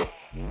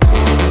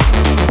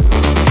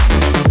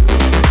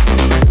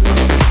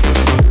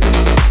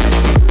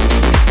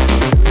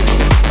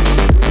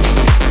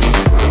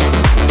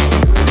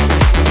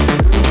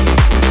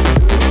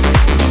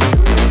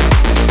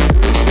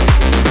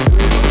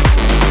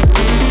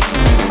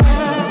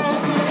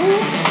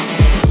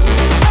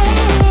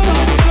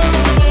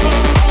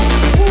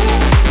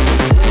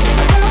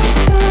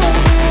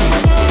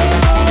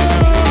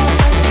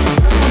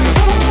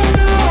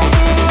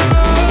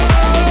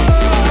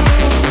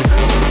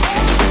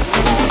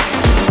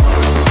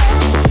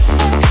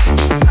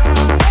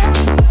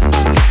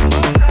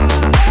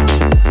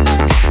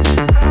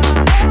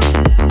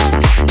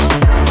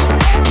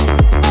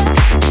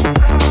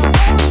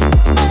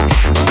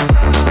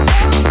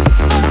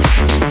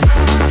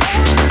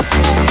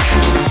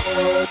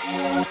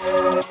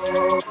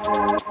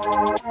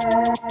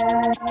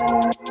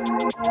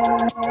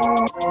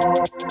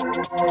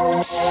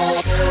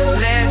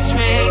 Let's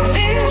make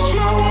this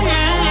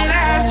moment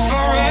last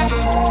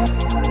forever.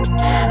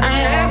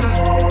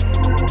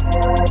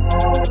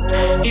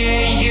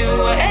 Yeah, you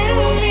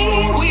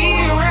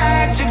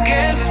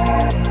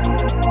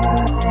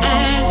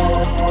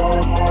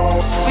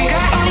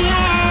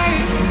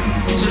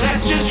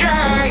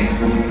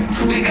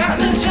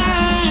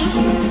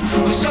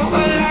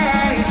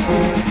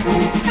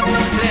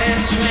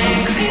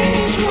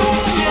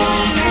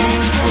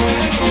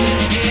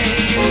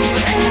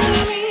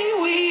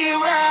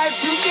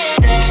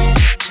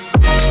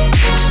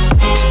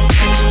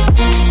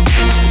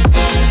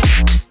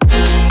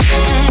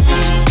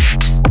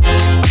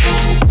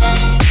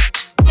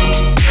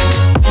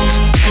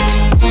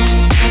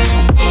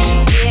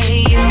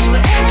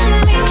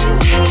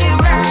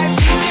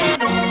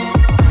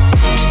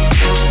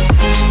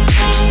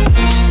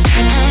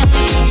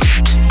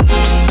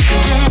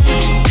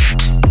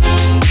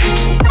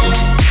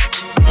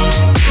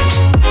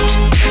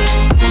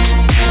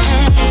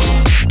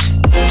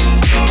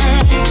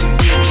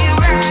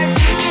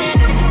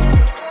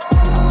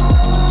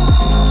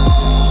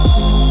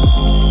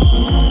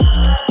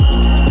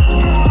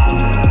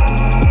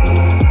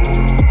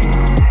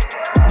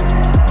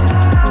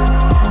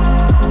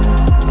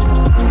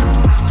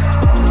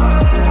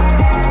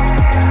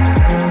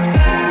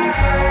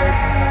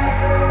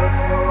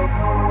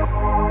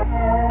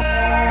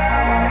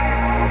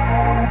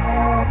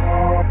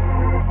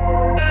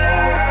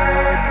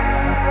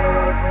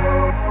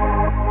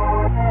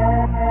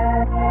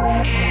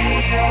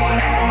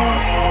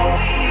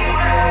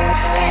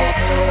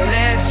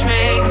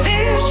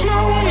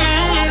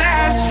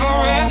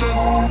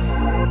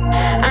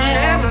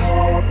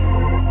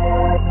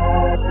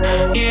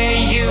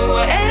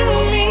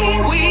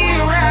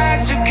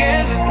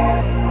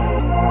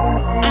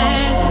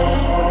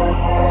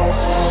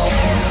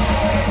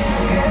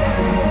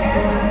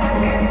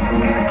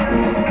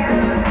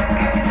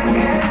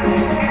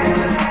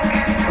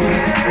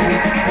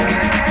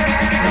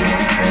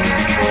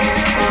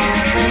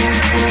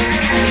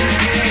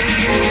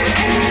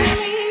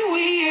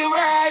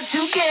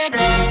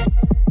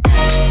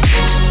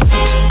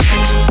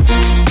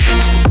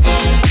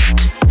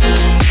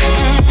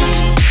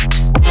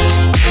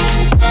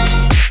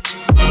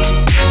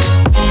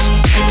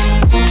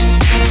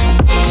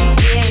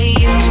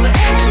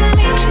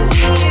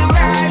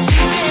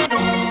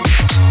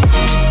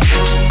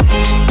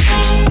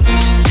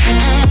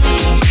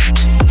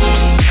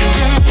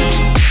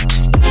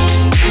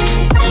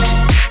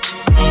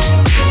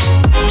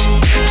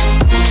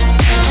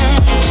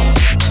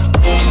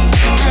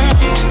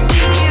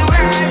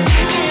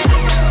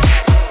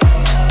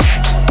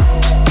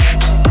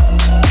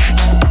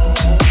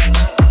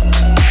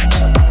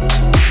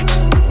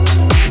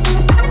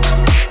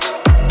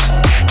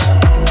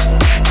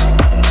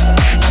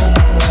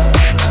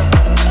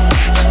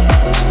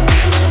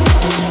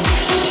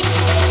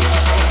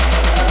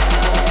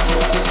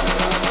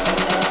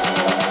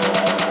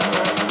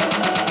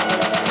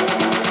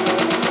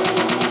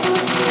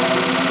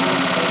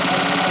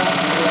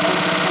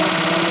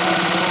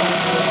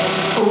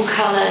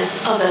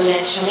colors of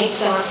electronic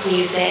dance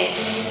music.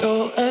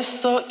 Yo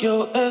esto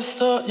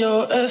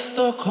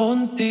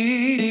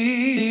contigo.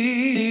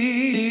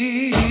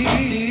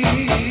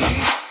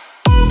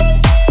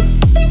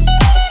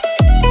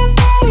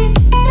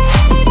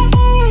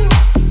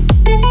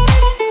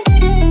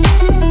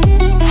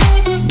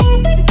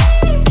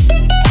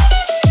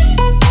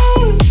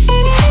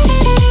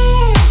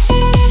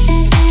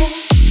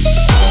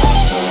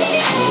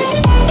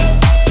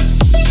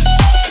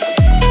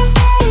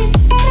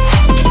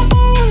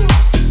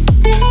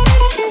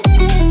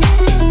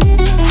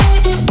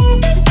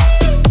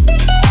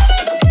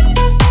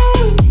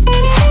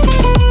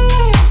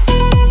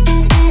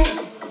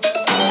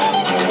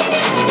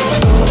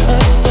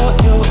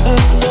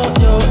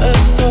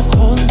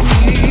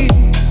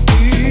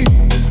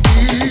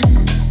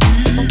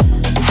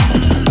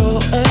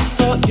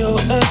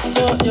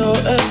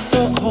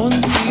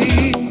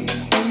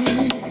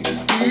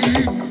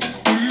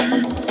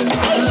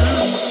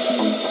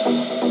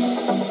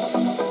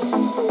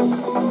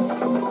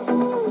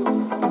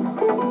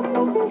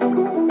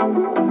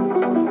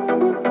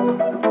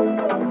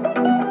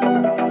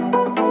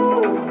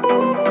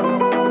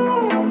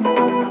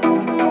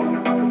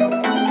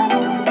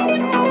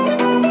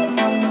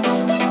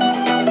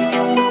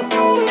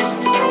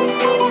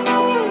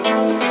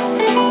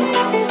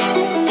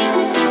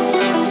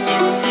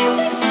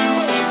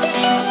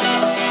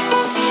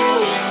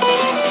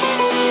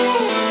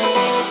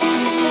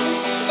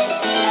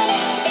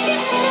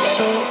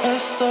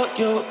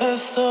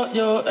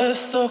 Yo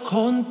esto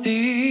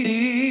contigo.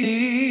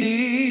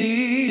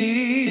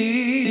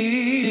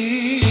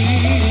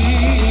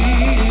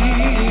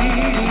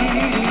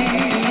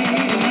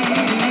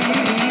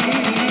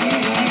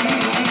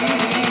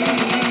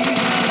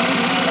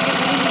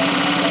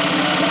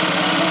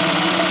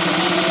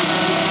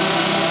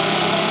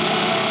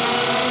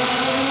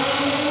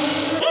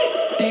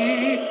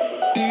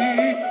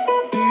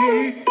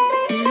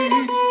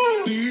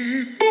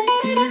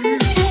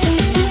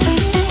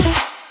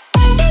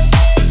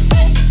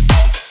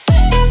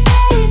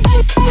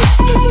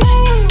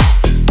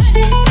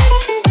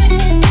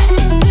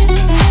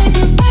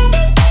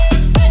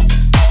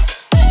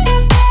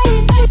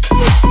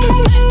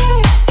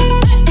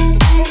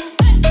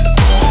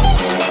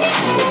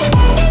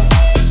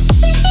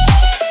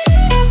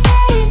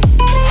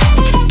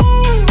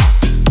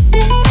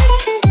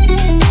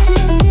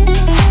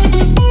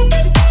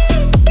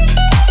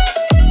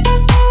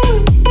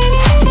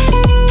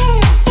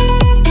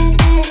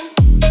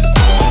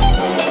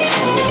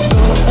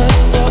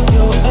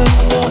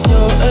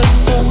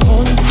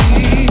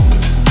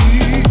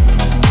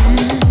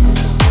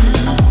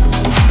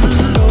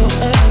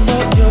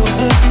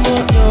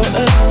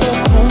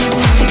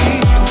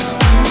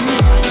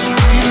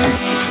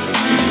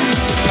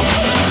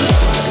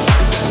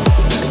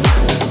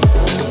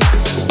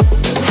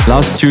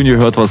 Last tune you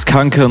heard was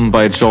Kanken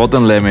by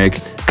Jordan Lemick.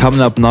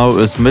 Coming up now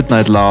is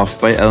Midnight Love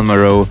by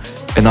Elmero.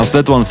 And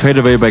after that one, Fade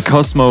Away by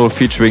Cosmo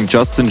featuring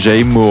Justin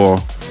J.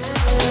 Moore.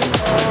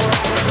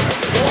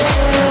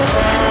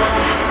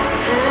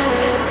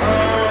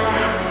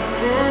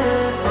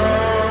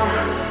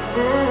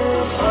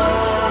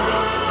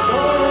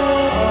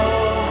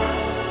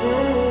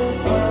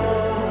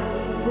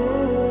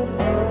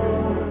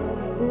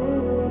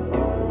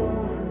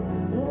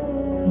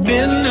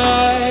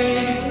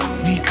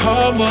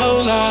 Come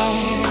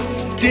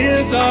alive,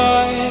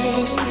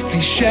 desires,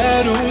 these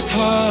shadows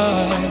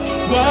hide.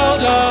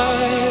 Wild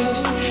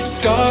eyes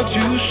start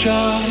to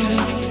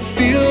shine.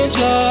 Feels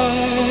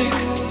like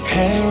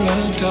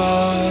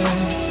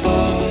paradise.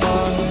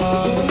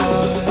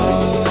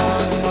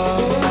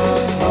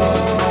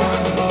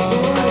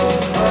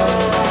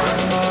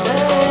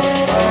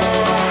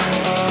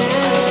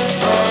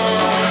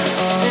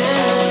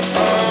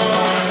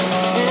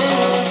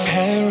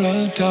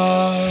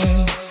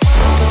 Paradise.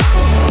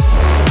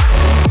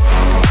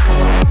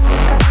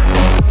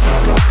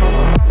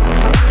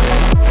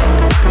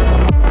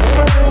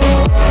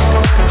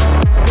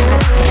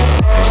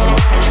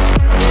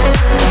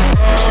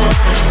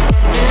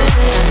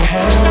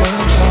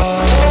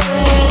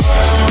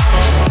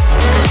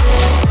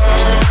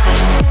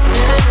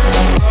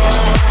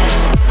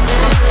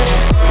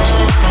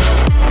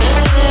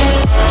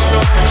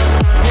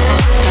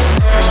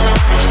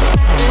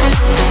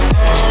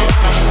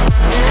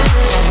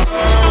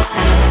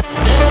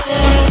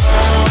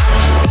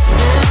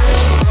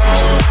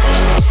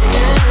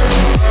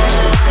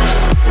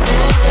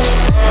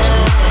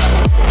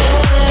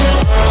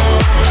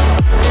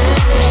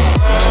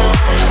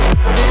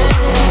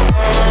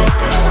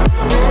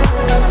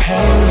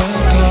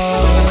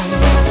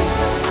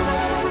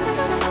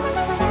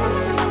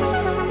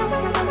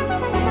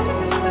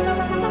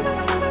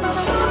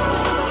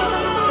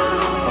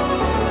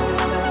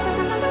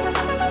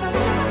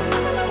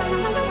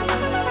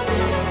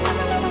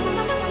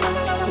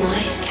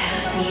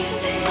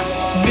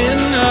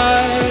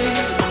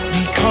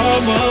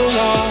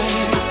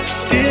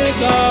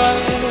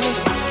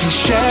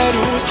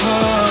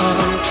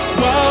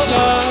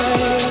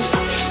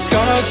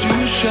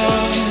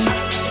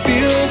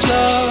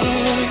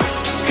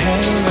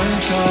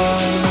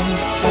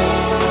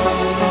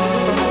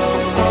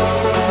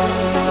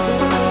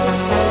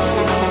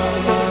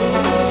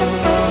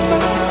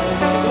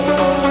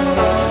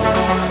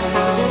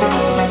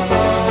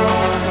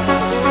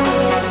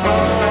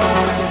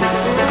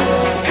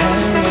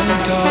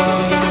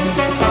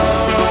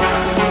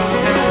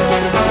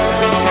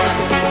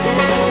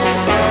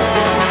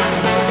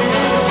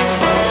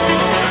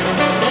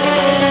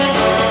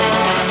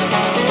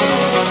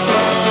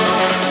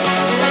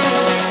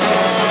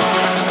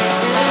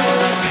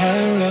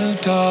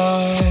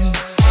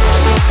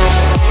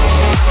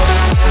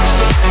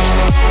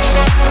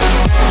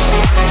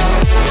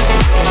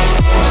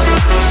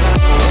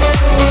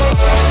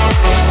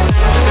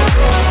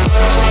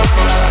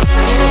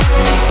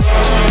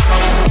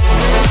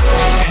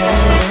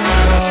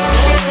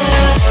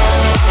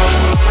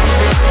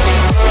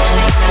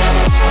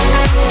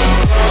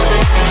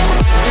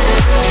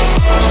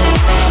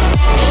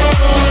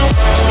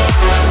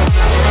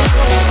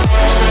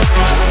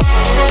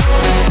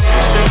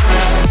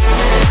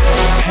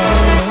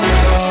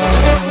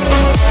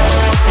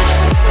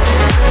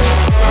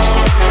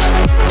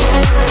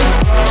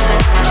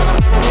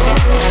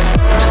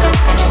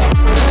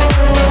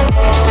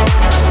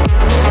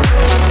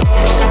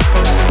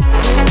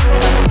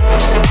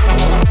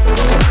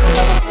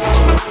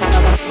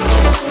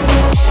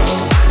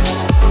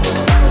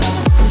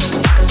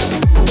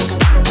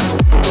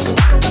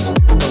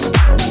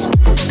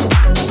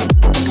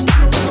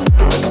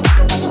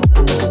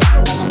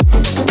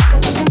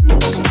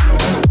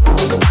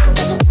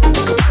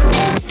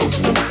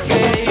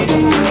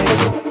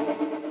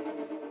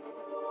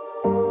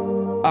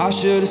 I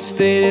should've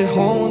stayed at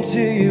home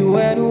till you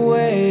went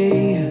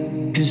away.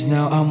 'Cause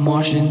now I'm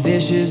washing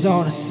dishes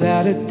on a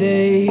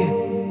Saturday.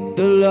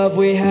 The love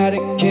we had,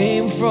 it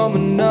came from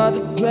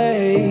another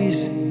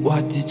place.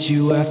 Why did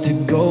you have to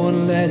go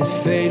and let it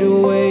fade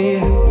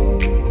away?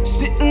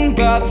 Sitting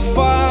by the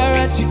fire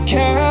at your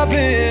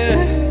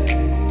cabin,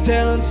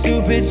 telling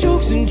stupid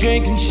jokes and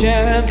drinking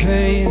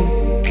champagne.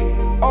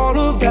 All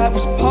of that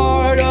was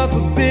part of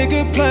a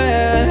bigger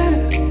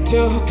plan,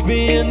 to hook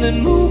me and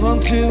then move on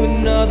to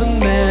another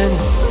man.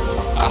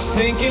 I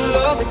think you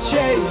love the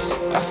chase.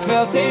 I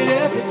felt it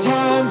every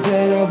time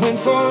that I went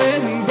for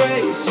an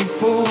embrace. You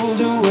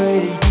pulled away.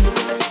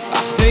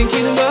 I think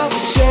you love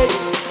the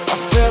chase. I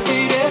felt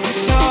it every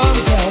time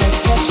that I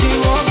touched you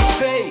on the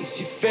face.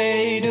 You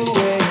fade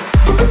away.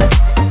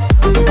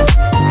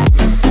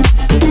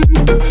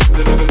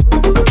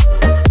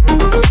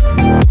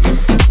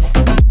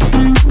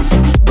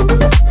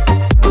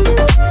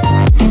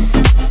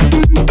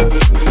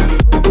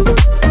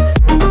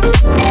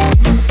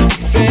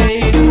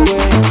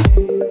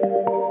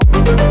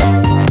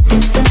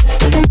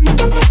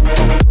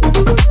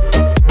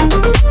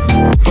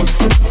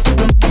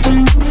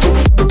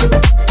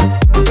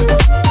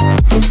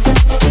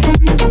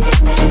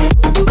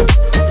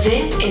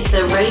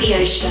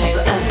 Radio show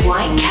of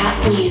Whitecap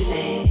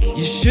Music.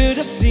 You should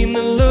have seen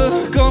the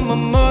look on my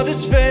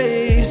mother's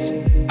face.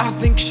 I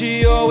think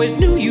she always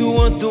knew you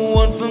weren't the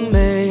one for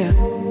me.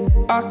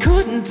 I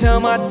couldn't tell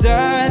my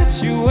dad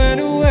that you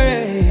went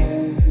away.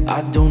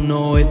 I don't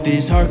know if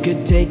his heart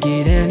could take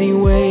it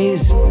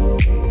anyways.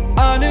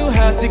 I knew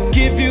how to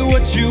give you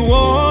what you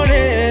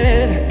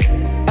wanted.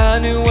 I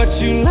knew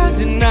what you liked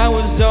and I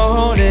was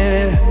on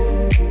it.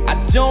 I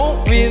don't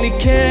really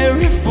care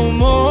if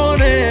I'm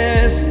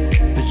honest,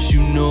 but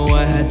you know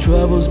I had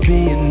troubles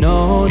being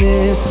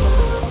honest.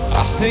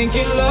 I think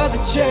you love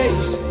the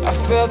chase. I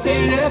felt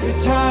it every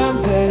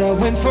time that I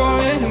went for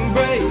an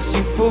embrace.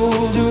 You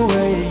pulled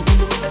away.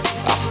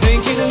 I think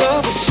you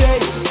love the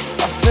chase.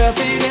 I felt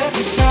it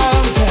every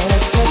time that I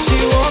touched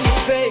you on the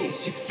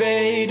face. You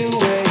fade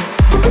away.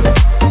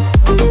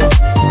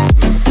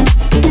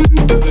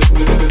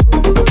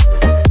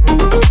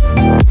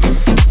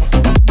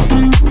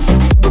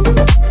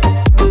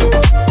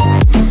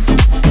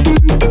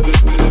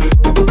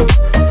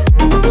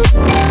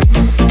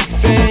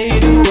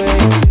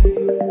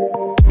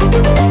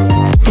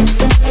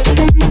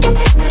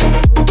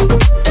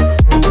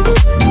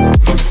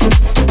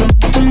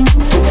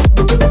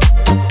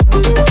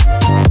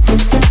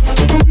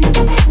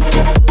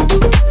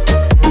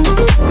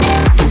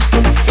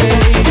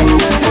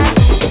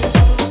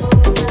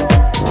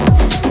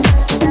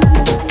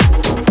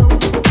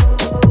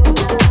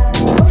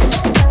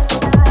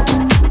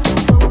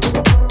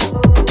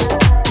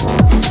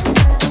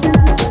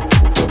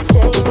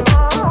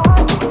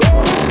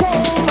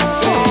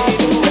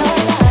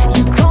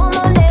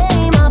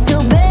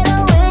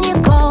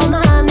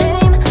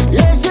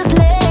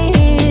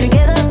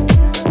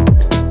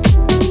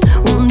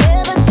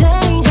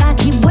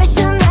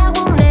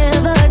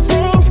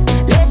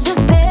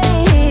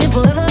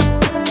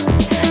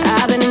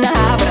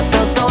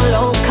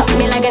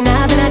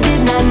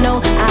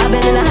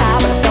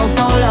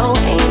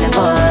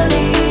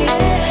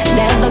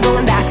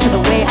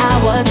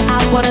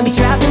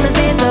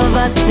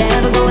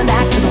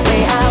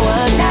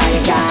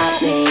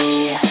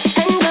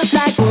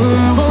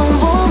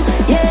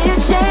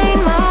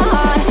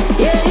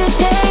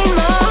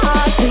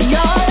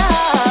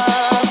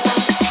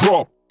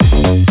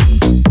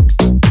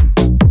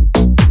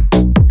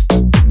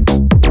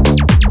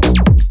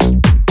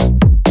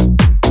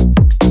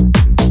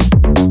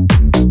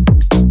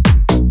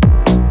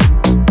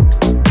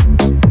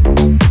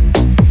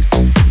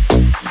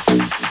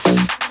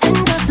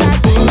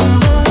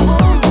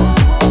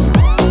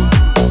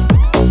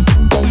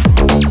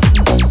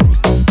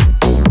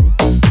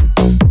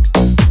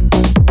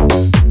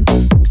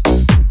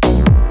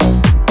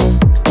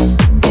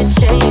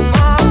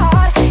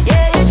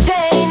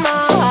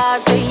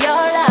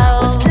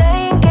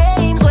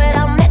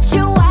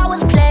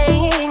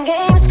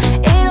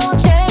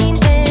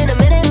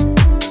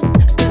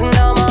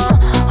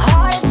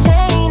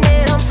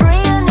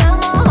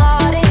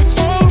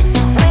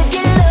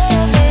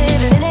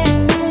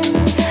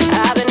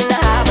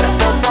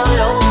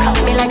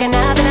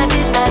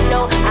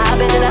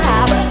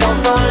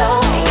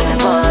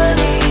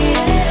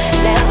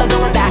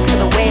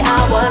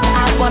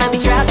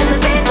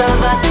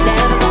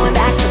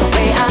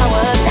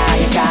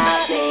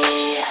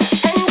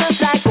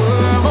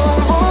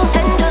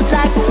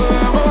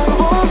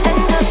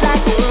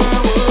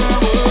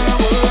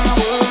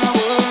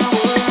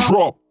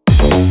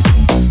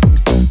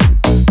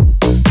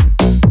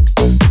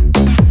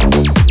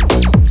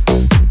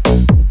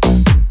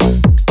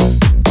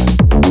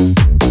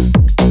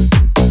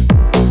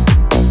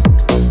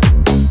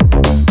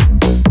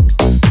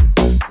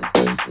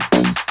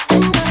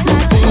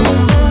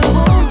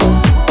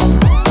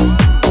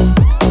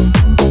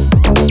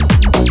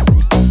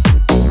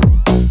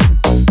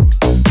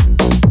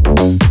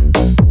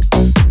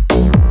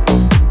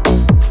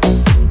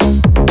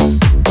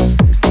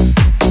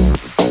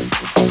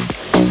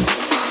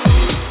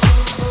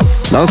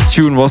 Last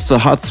tune was the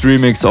Huts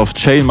remix of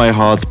Chain My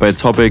Heart by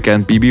Topic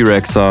and BB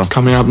Rexa.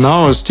 Coming up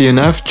now is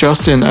DNF,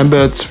 Justin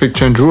Embeds,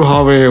 Victor and Drew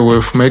Harvey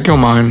with Make Your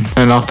Mind.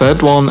 And after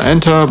that one,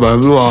 Enter by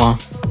Blue R.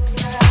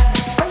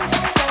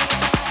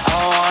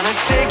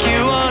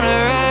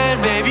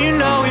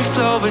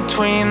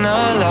 Between the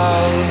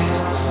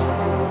lights,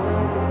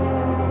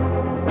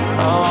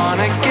 I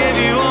wanna give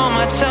you all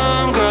my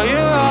time, girl. You're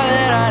all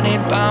that I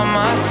need by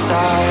my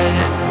side.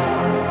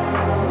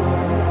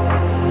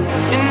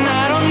 And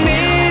I don't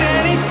need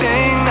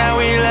anything that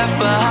we left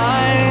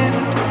behind.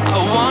 I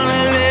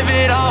wanna live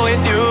it all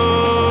with you.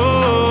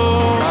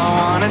 I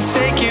wanna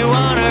take you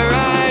on a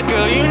ride,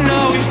 girl. You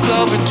know we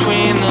flow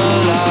between the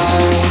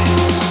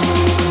lights.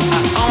 I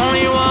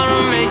only wanna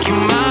make you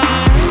mine.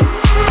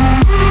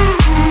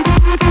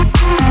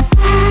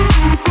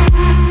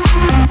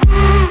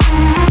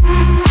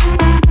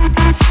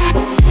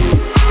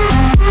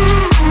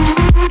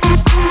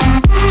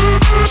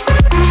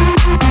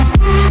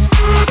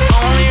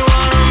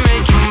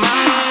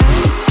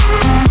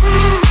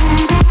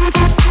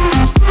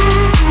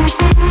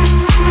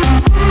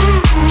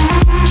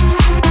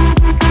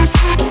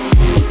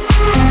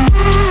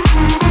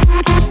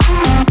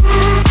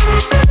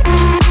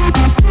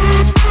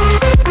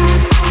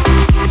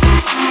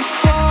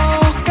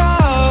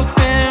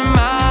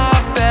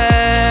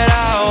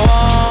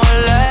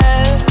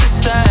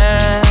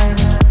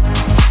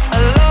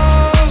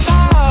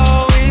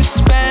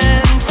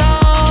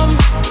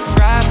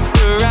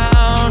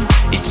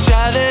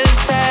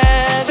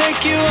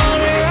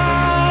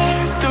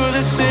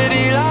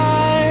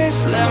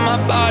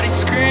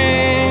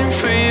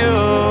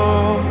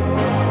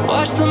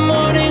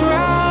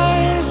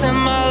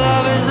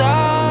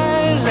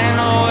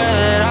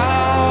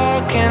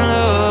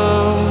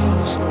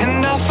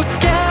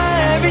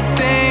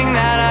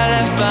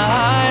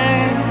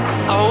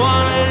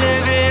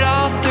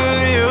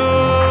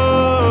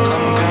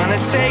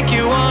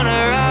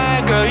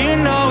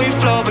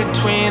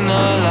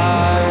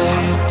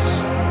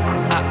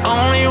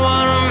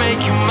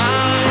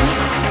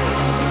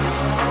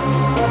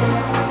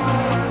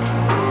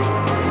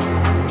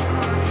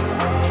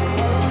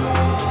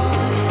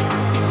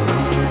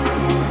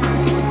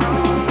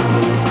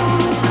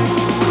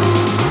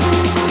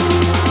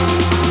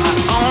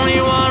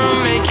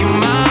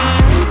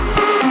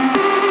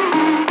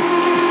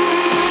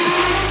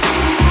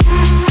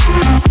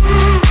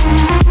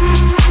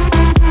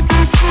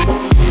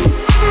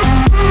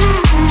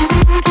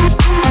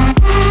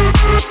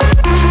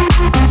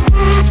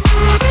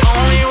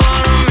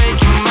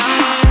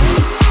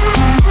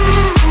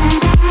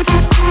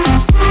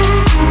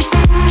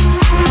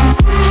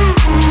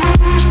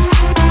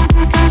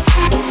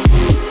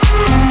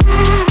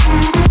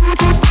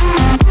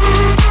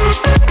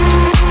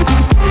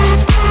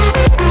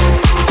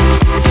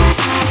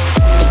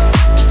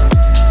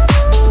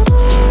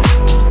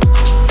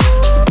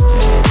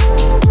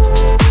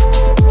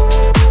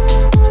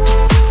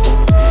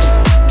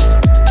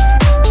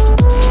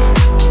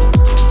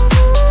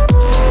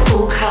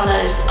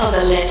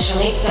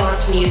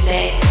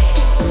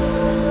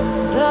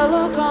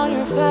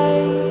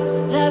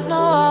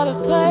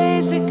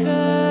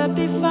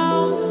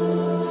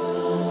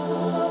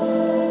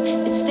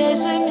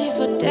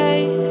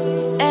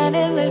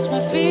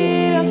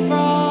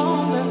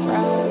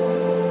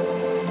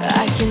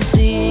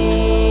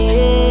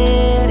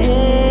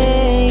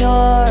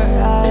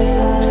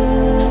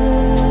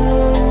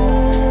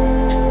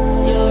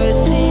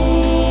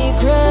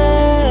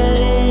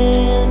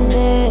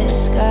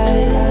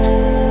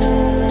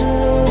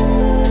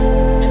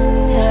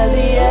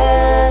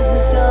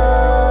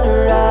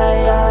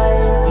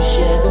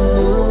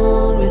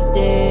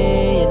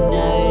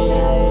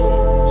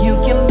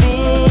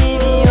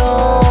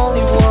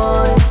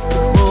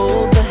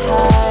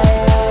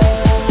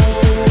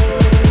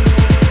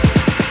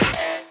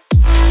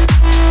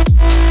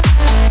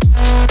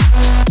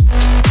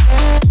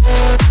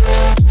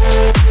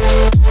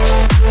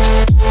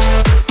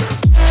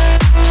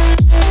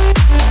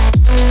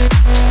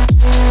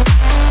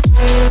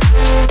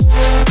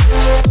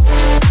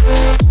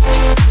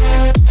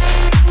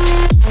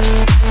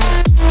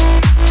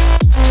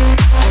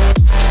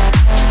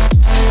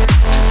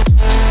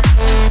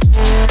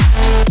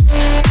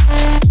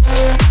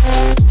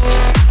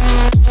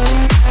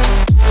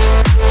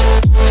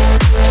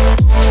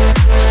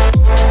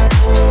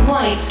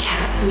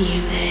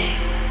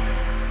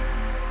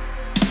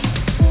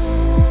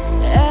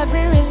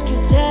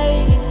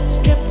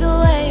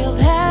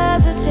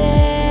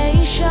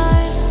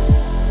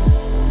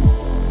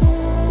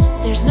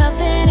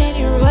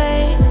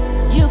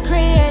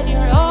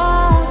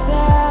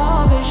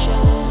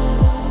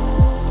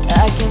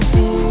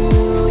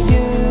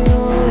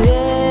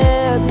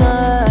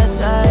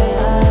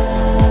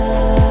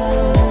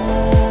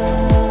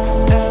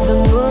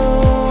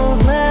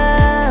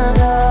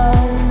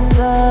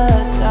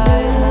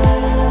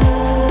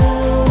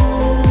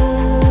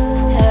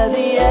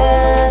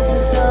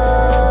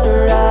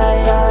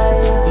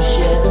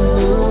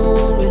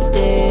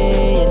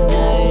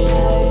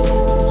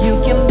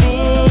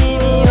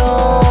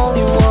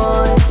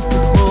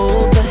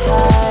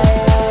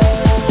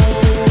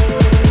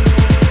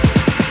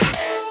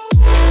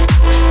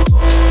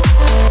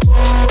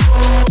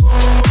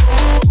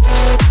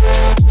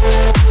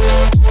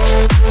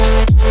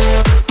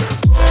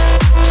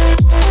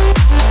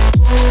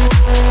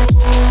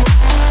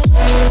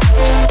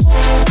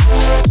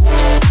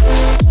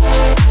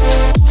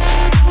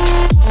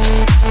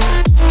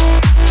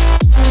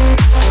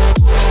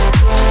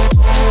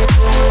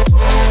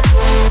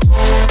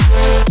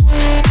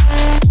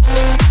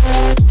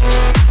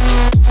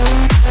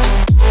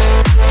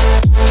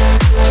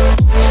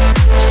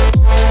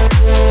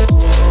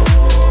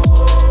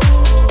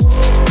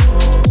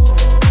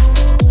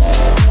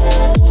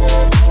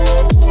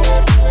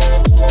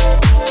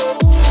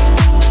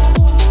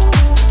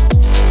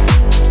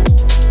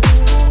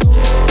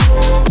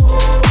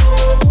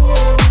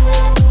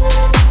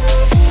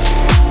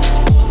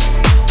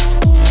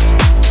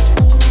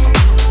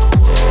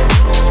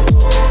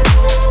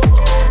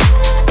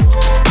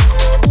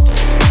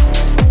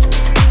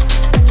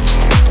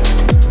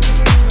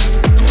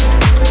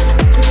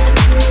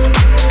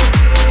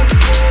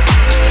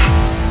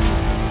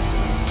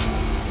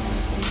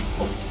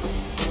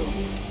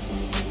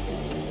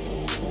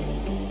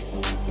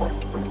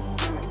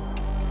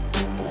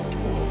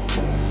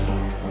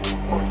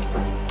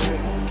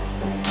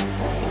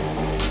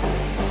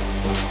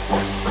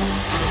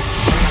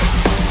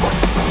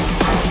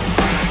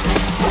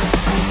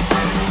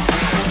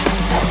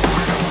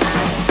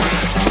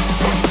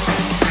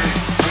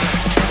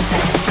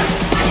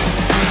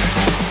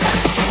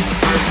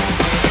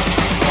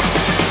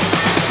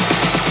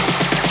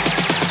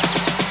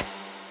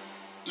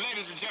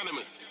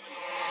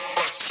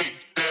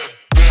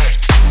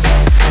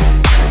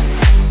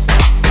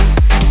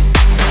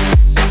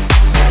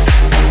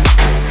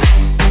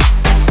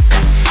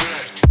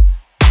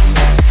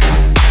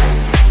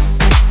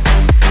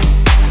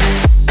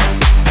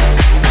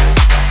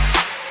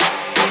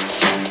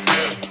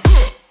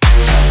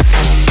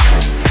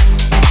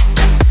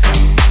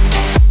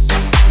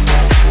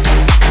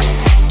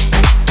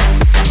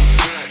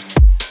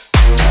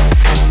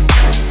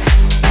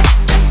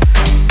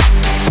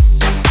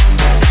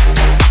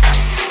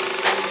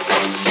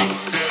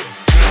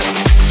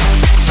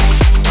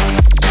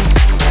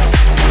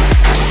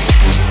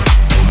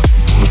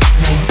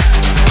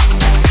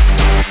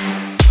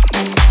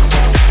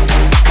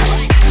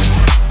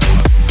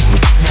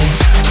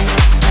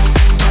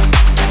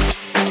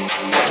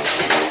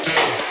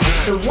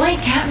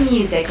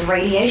 Music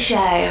Radio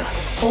Show.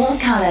 All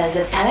colors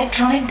of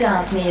electronic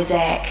dance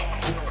music.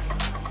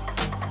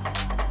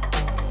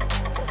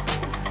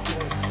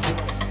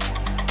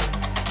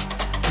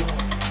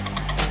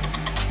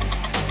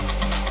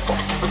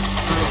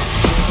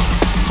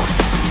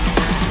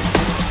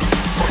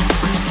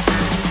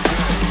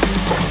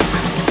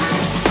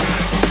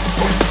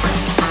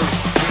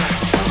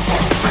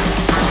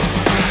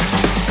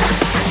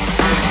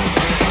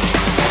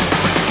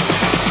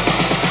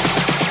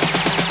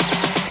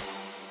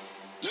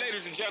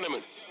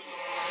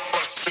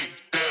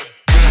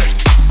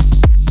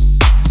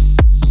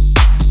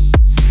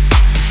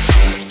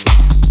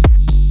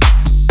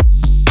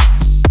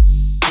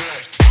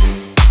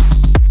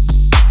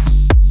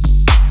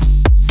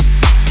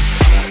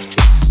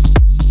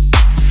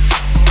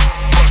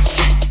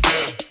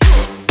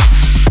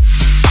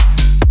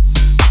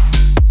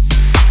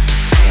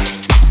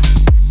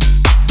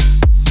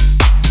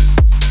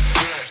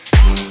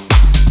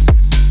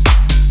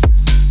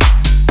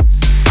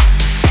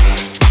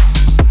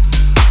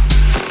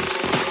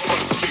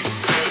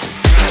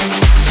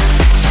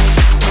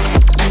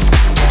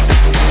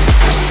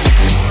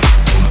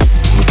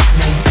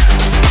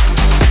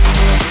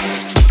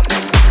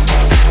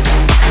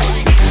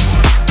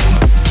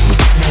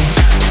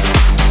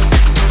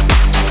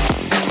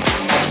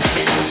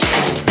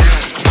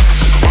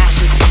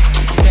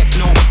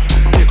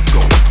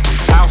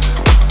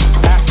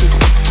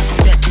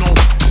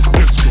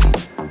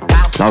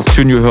 Last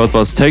tune you heard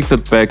was Take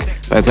That Back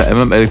by the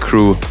MML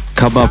crew.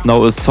 Come up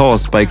now is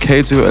Source by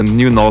K2 and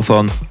New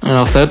Northern. And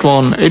after that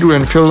one,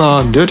 Adrian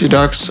Filler, Dirty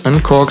Ducks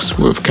and Cox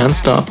with Can't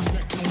Stop.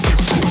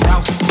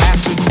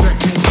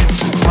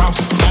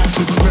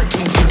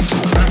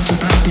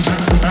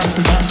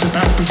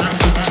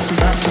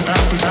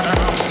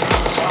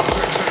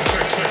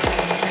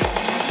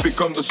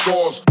 Become the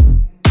source.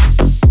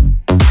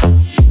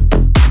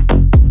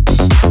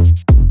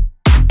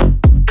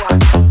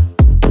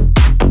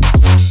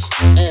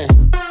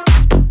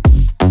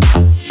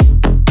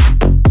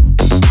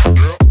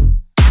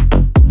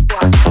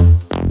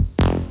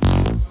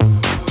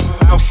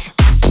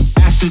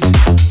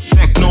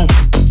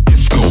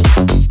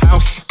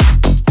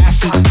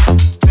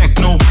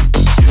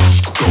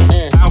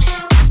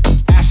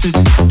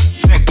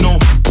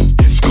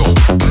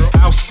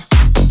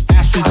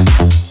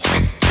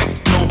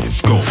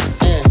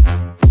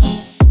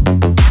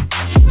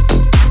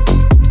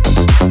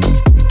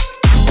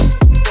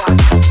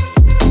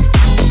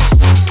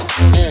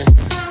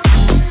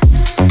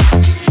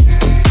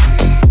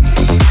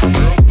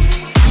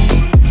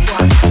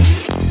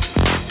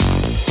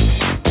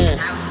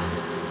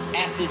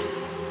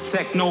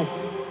 Techno,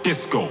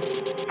 disco.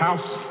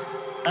 House,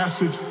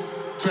 acid,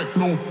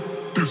 techno,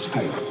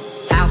 disco.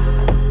 House,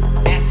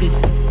 acid,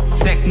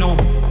 techno,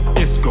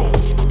 disco.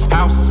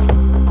 House,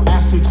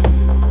 acid,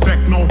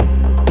 techno,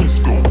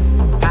 disco.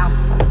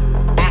 House,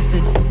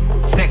 acid,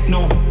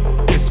 techno,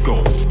 disco.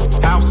 House,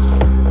 acid, techno, disco. House,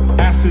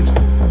 acid,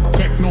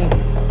 techno,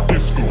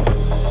 disco.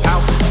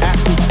 House,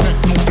 acid,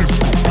 techno,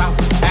 disco.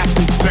 House,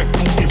 acid,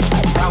 techno,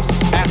 disco.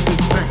 House, acid,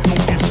 techno,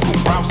 disco.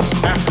 Acid,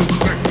 acid,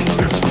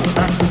 acid,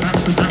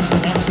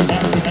 acid, acid,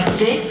 acid.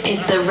 This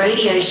is the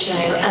radio show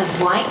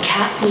of White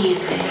Cap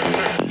Music.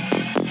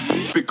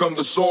 Become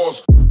the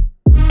source.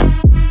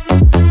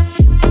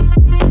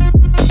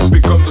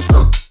 Become the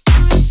source.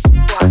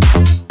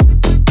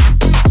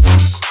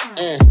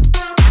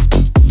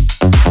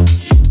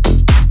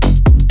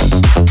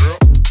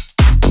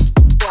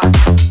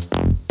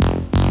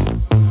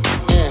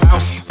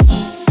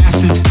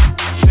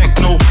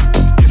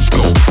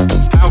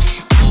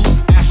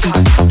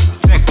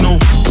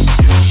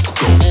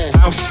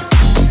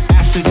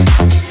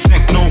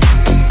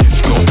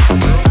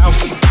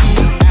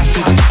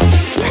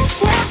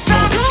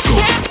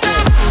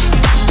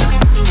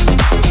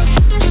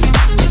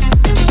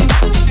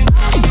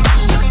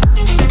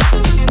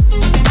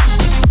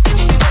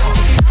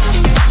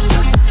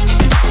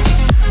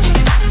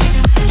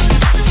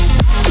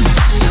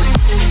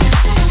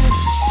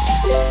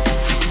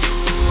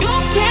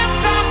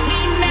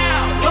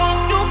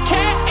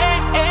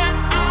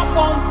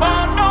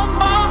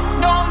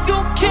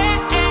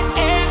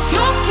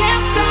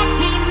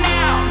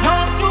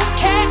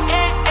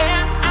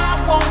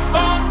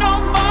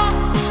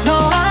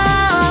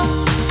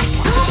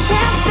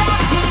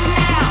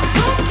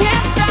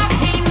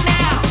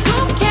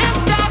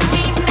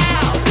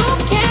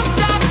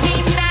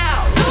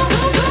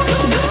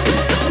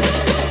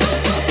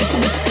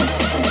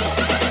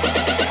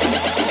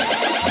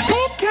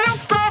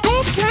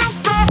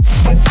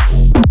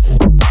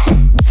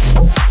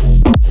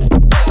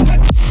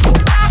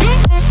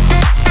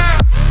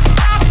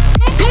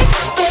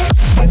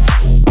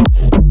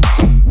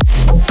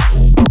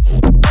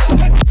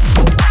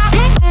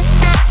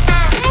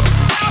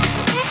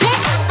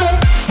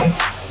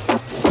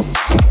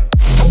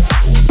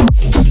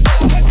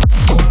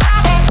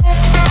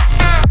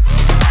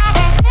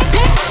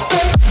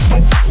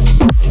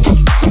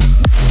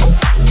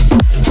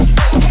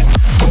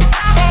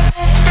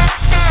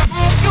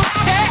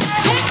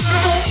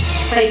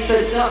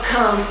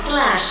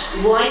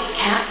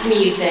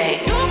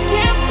 facebook.com/whitecapmusic. You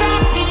can't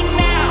stop me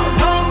now.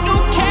 No, you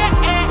can't.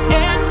 I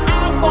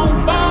won't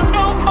want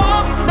no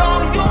more. No,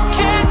 you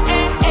can't.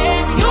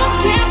 You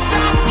can't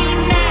stop me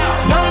now.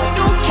 No,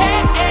 you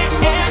can't.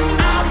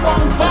 I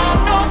won't want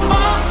no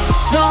more.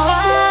 No,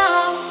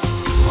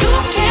 you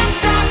can't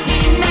stop me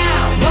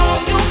now. No,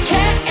 you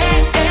can't.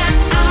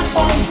 I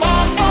won't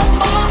want no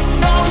more.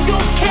 No, you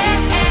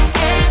can't.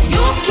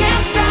 You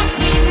can't stop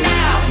me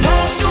now. No,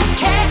 you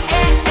can't.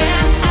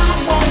 I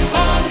won't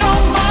want no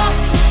more.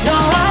 No.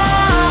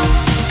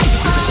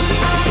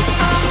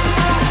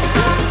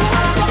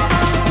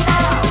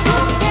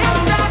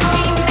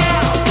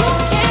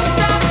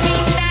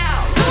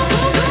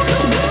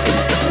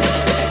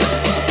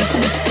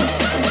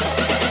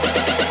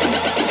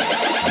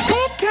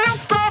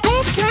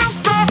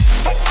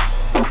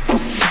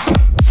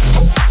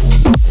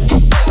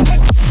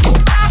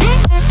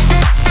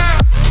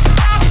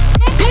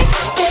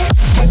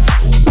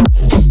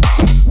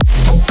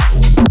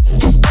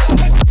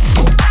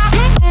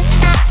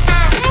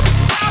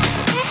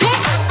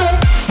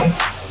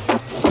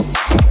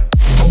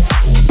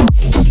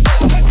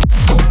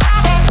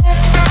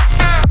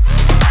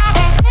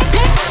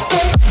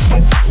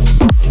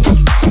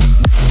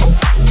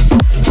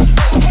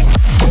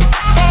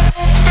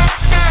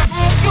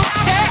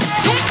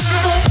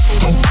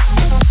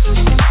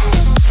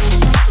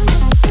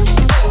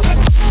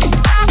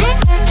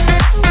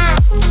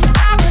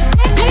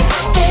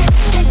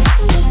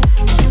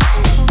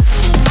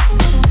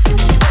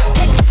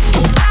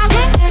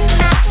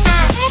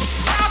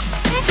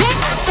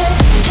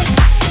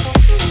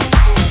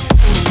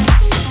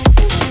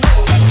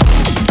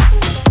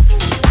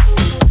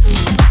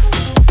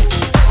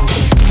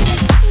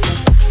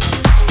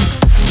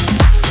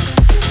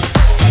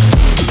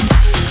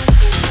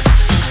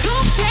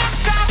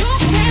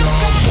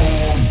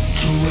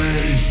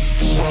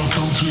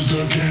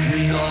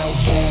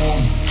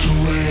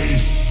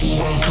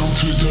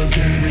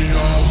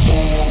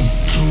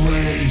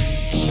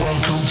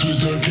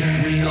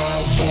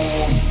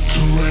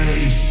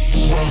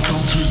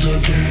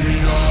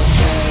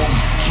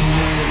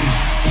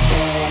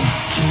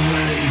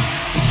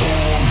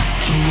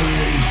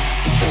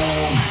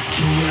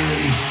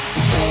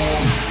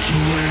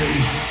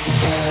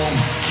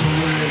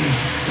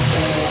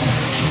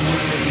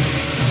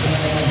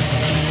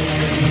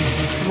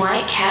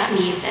 Whitecap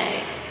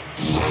Music.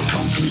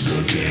 Welcome to the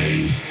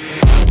game.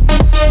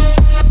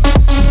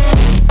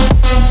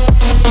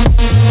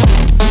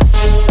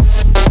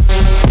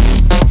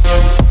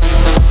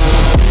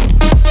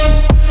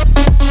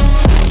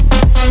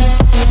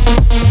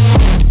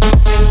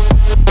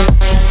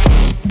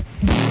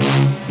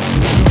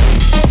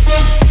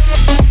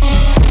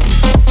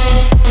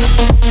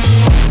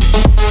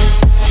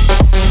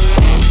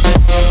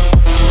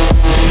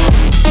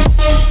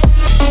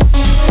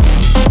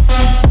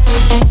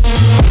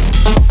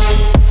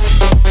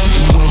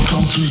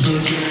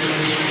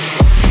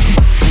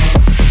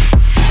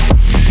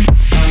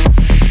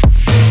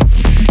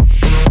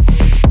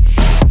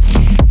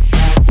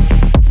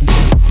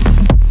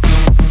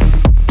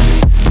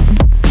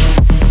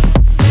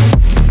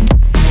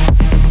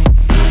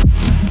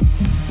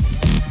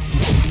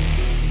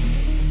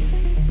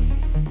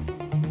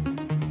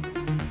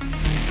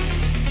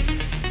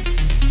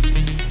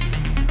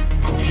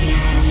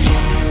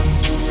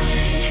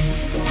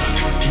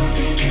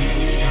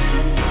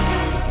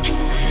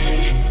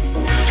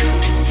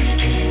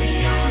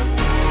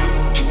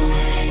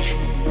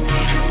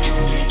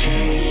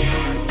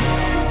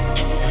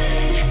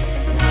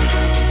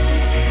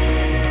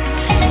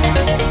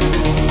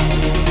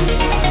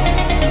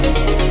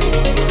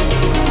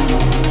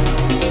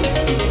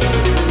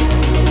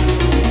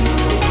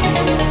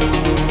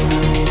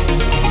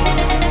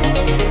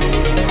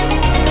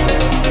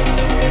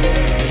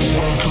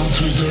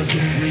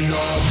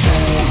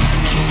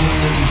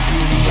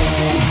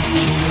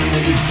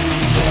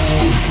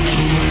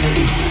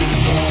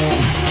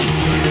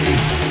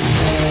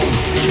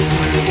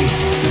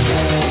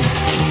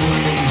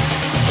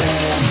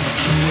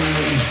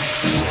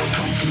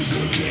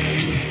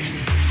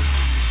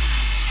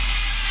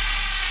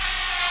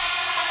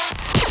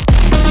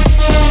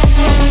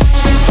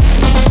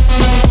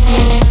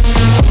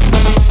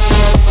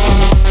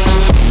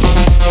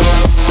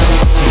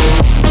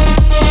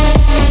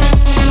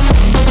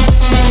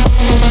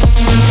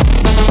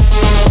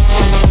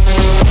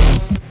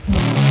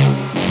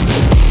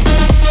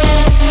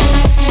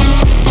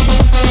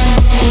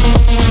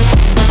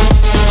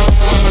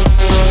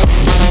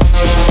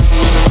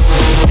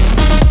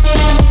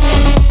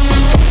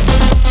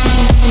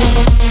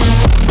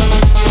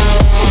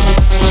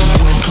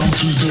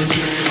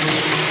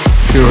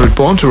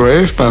 Born to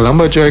Rave by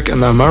Lumberjack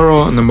and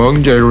Amaro in the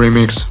Morgan J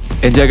remix.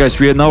 And yeah guys,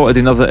 we are now at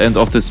another end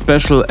of this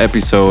special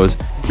episode.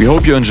 We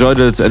hope you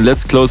enjoyed it, and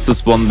let's close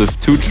this one with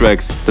two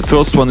tracks. The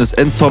first one is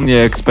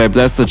Insomniacs by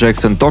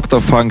Blasterjaxx and Dr.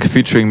 Funk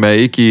featuring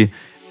Maiki.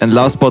 And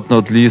last but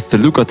not least, the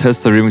Luca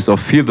Testa remix of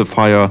Feel the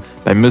Fire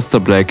by Mr.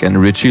 Black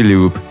and Richie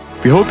Loop.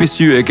 We hope we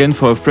see you again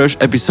for a fresh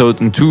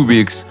episode in 2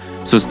 weeks,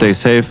 so stay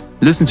safe,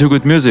 listen to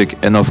good music,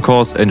 and of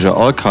course enjoy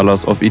all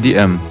colors of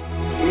EDM.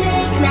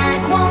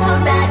 Knick-knack, won't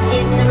hold back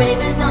in the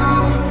raver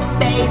zone.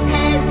 Bass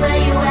heads, where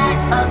you at?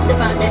 Up the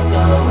front, let's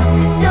go.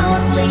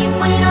 Don't sleep,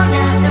 we don't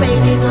nap, the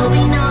rave is all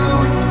we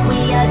know.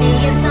 We are the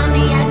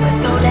insomniacs,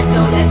 let's go, let's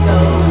go, let's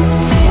go.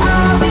 We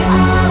are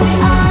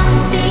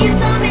the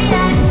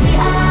insomniacs. We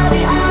are the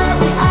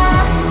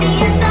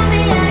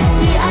insomniacs.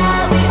 We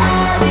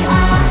are the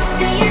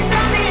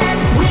insomniacs.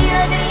 We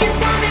are the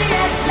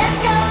insomniacs,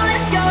 let's go,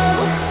 let's go. Let's go, let's go.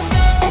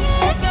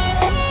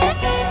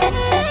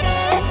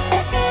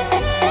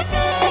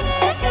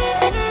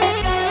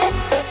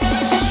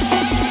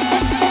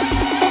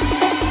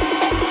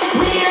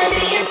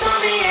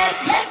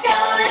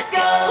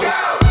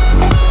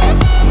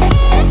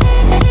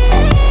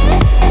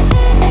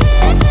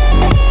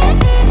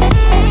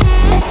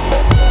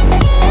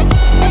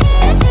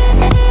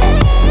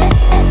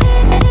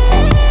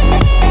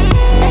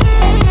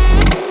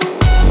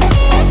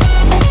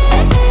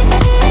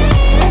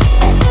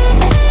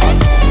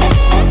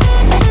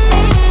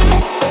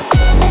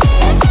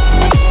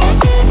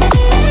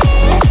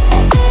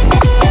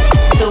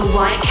 The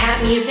White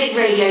Cat Music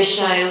Radio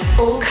Show.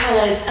 All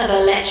colors of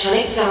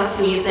electronic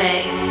dance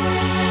music.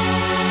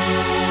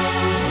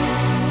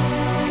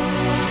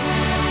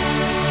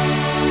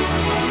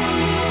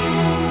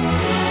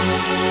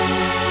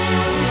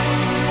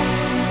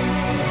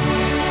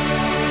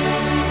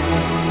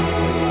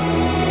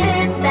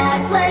 This,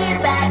 that, play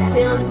it back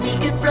till the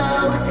speakers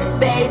blow.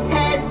 Bass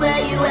heads,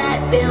 where you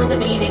at? Feel the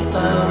beat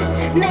explode.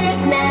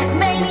 Knick-knack,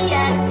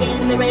 maniacs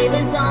in the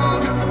raver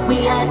zone.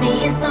 We are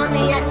the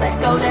insomniacs.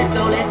 Let's go, let's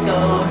go, let's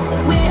go.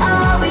 We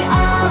are the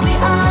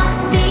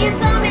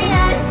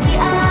insomniacs. We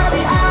are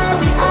the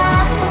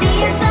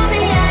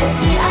insomniacs.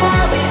 We are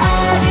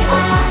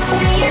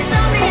the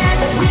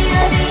insomniacs. We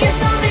are the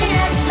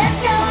insomniacs. Let's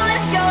go,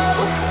 let's go.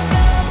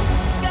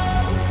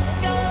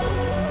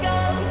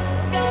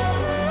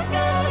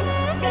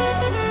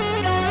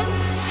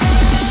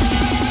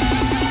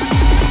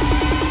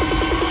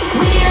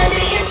 We are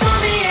the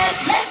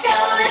insomniacs. Let's go,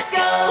 let's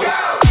go.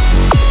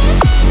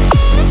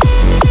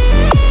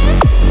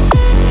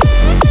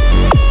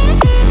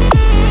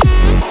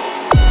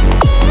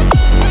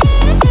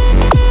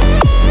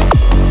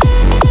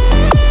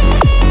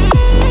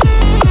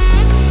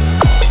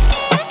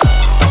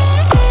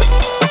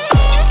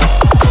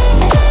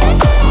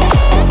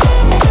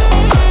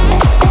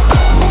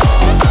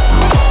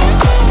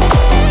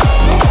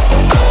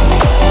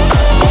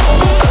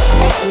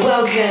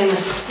 Welcome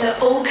to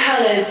all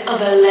colors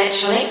of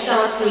electronic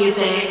dance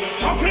music.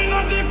 Jumping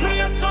on the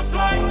place just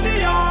like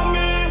the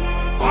army.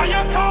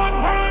 Fire start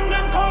burn,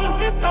 then come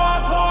fi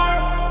start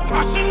war.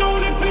 Mashing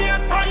on the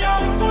place, I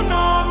am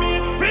tsunami.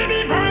 We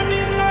be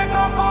burning like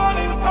a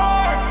falling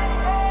star.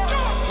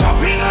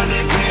 Jumping on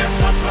the place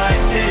just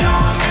like the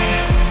army.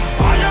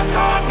 Fire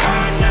start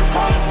burn, then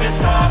come fi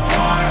start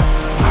war.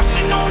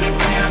 Mashing on the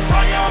place,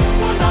 I am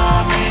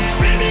tsunami.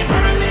 We be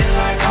burning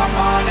like a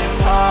falling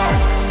star.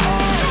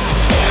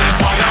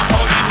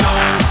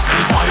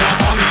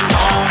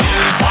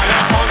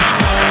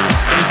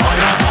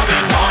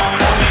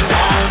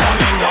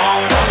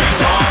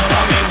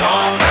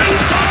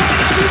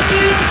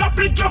 Drop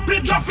it, drop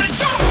it, drop it,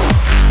 drop it.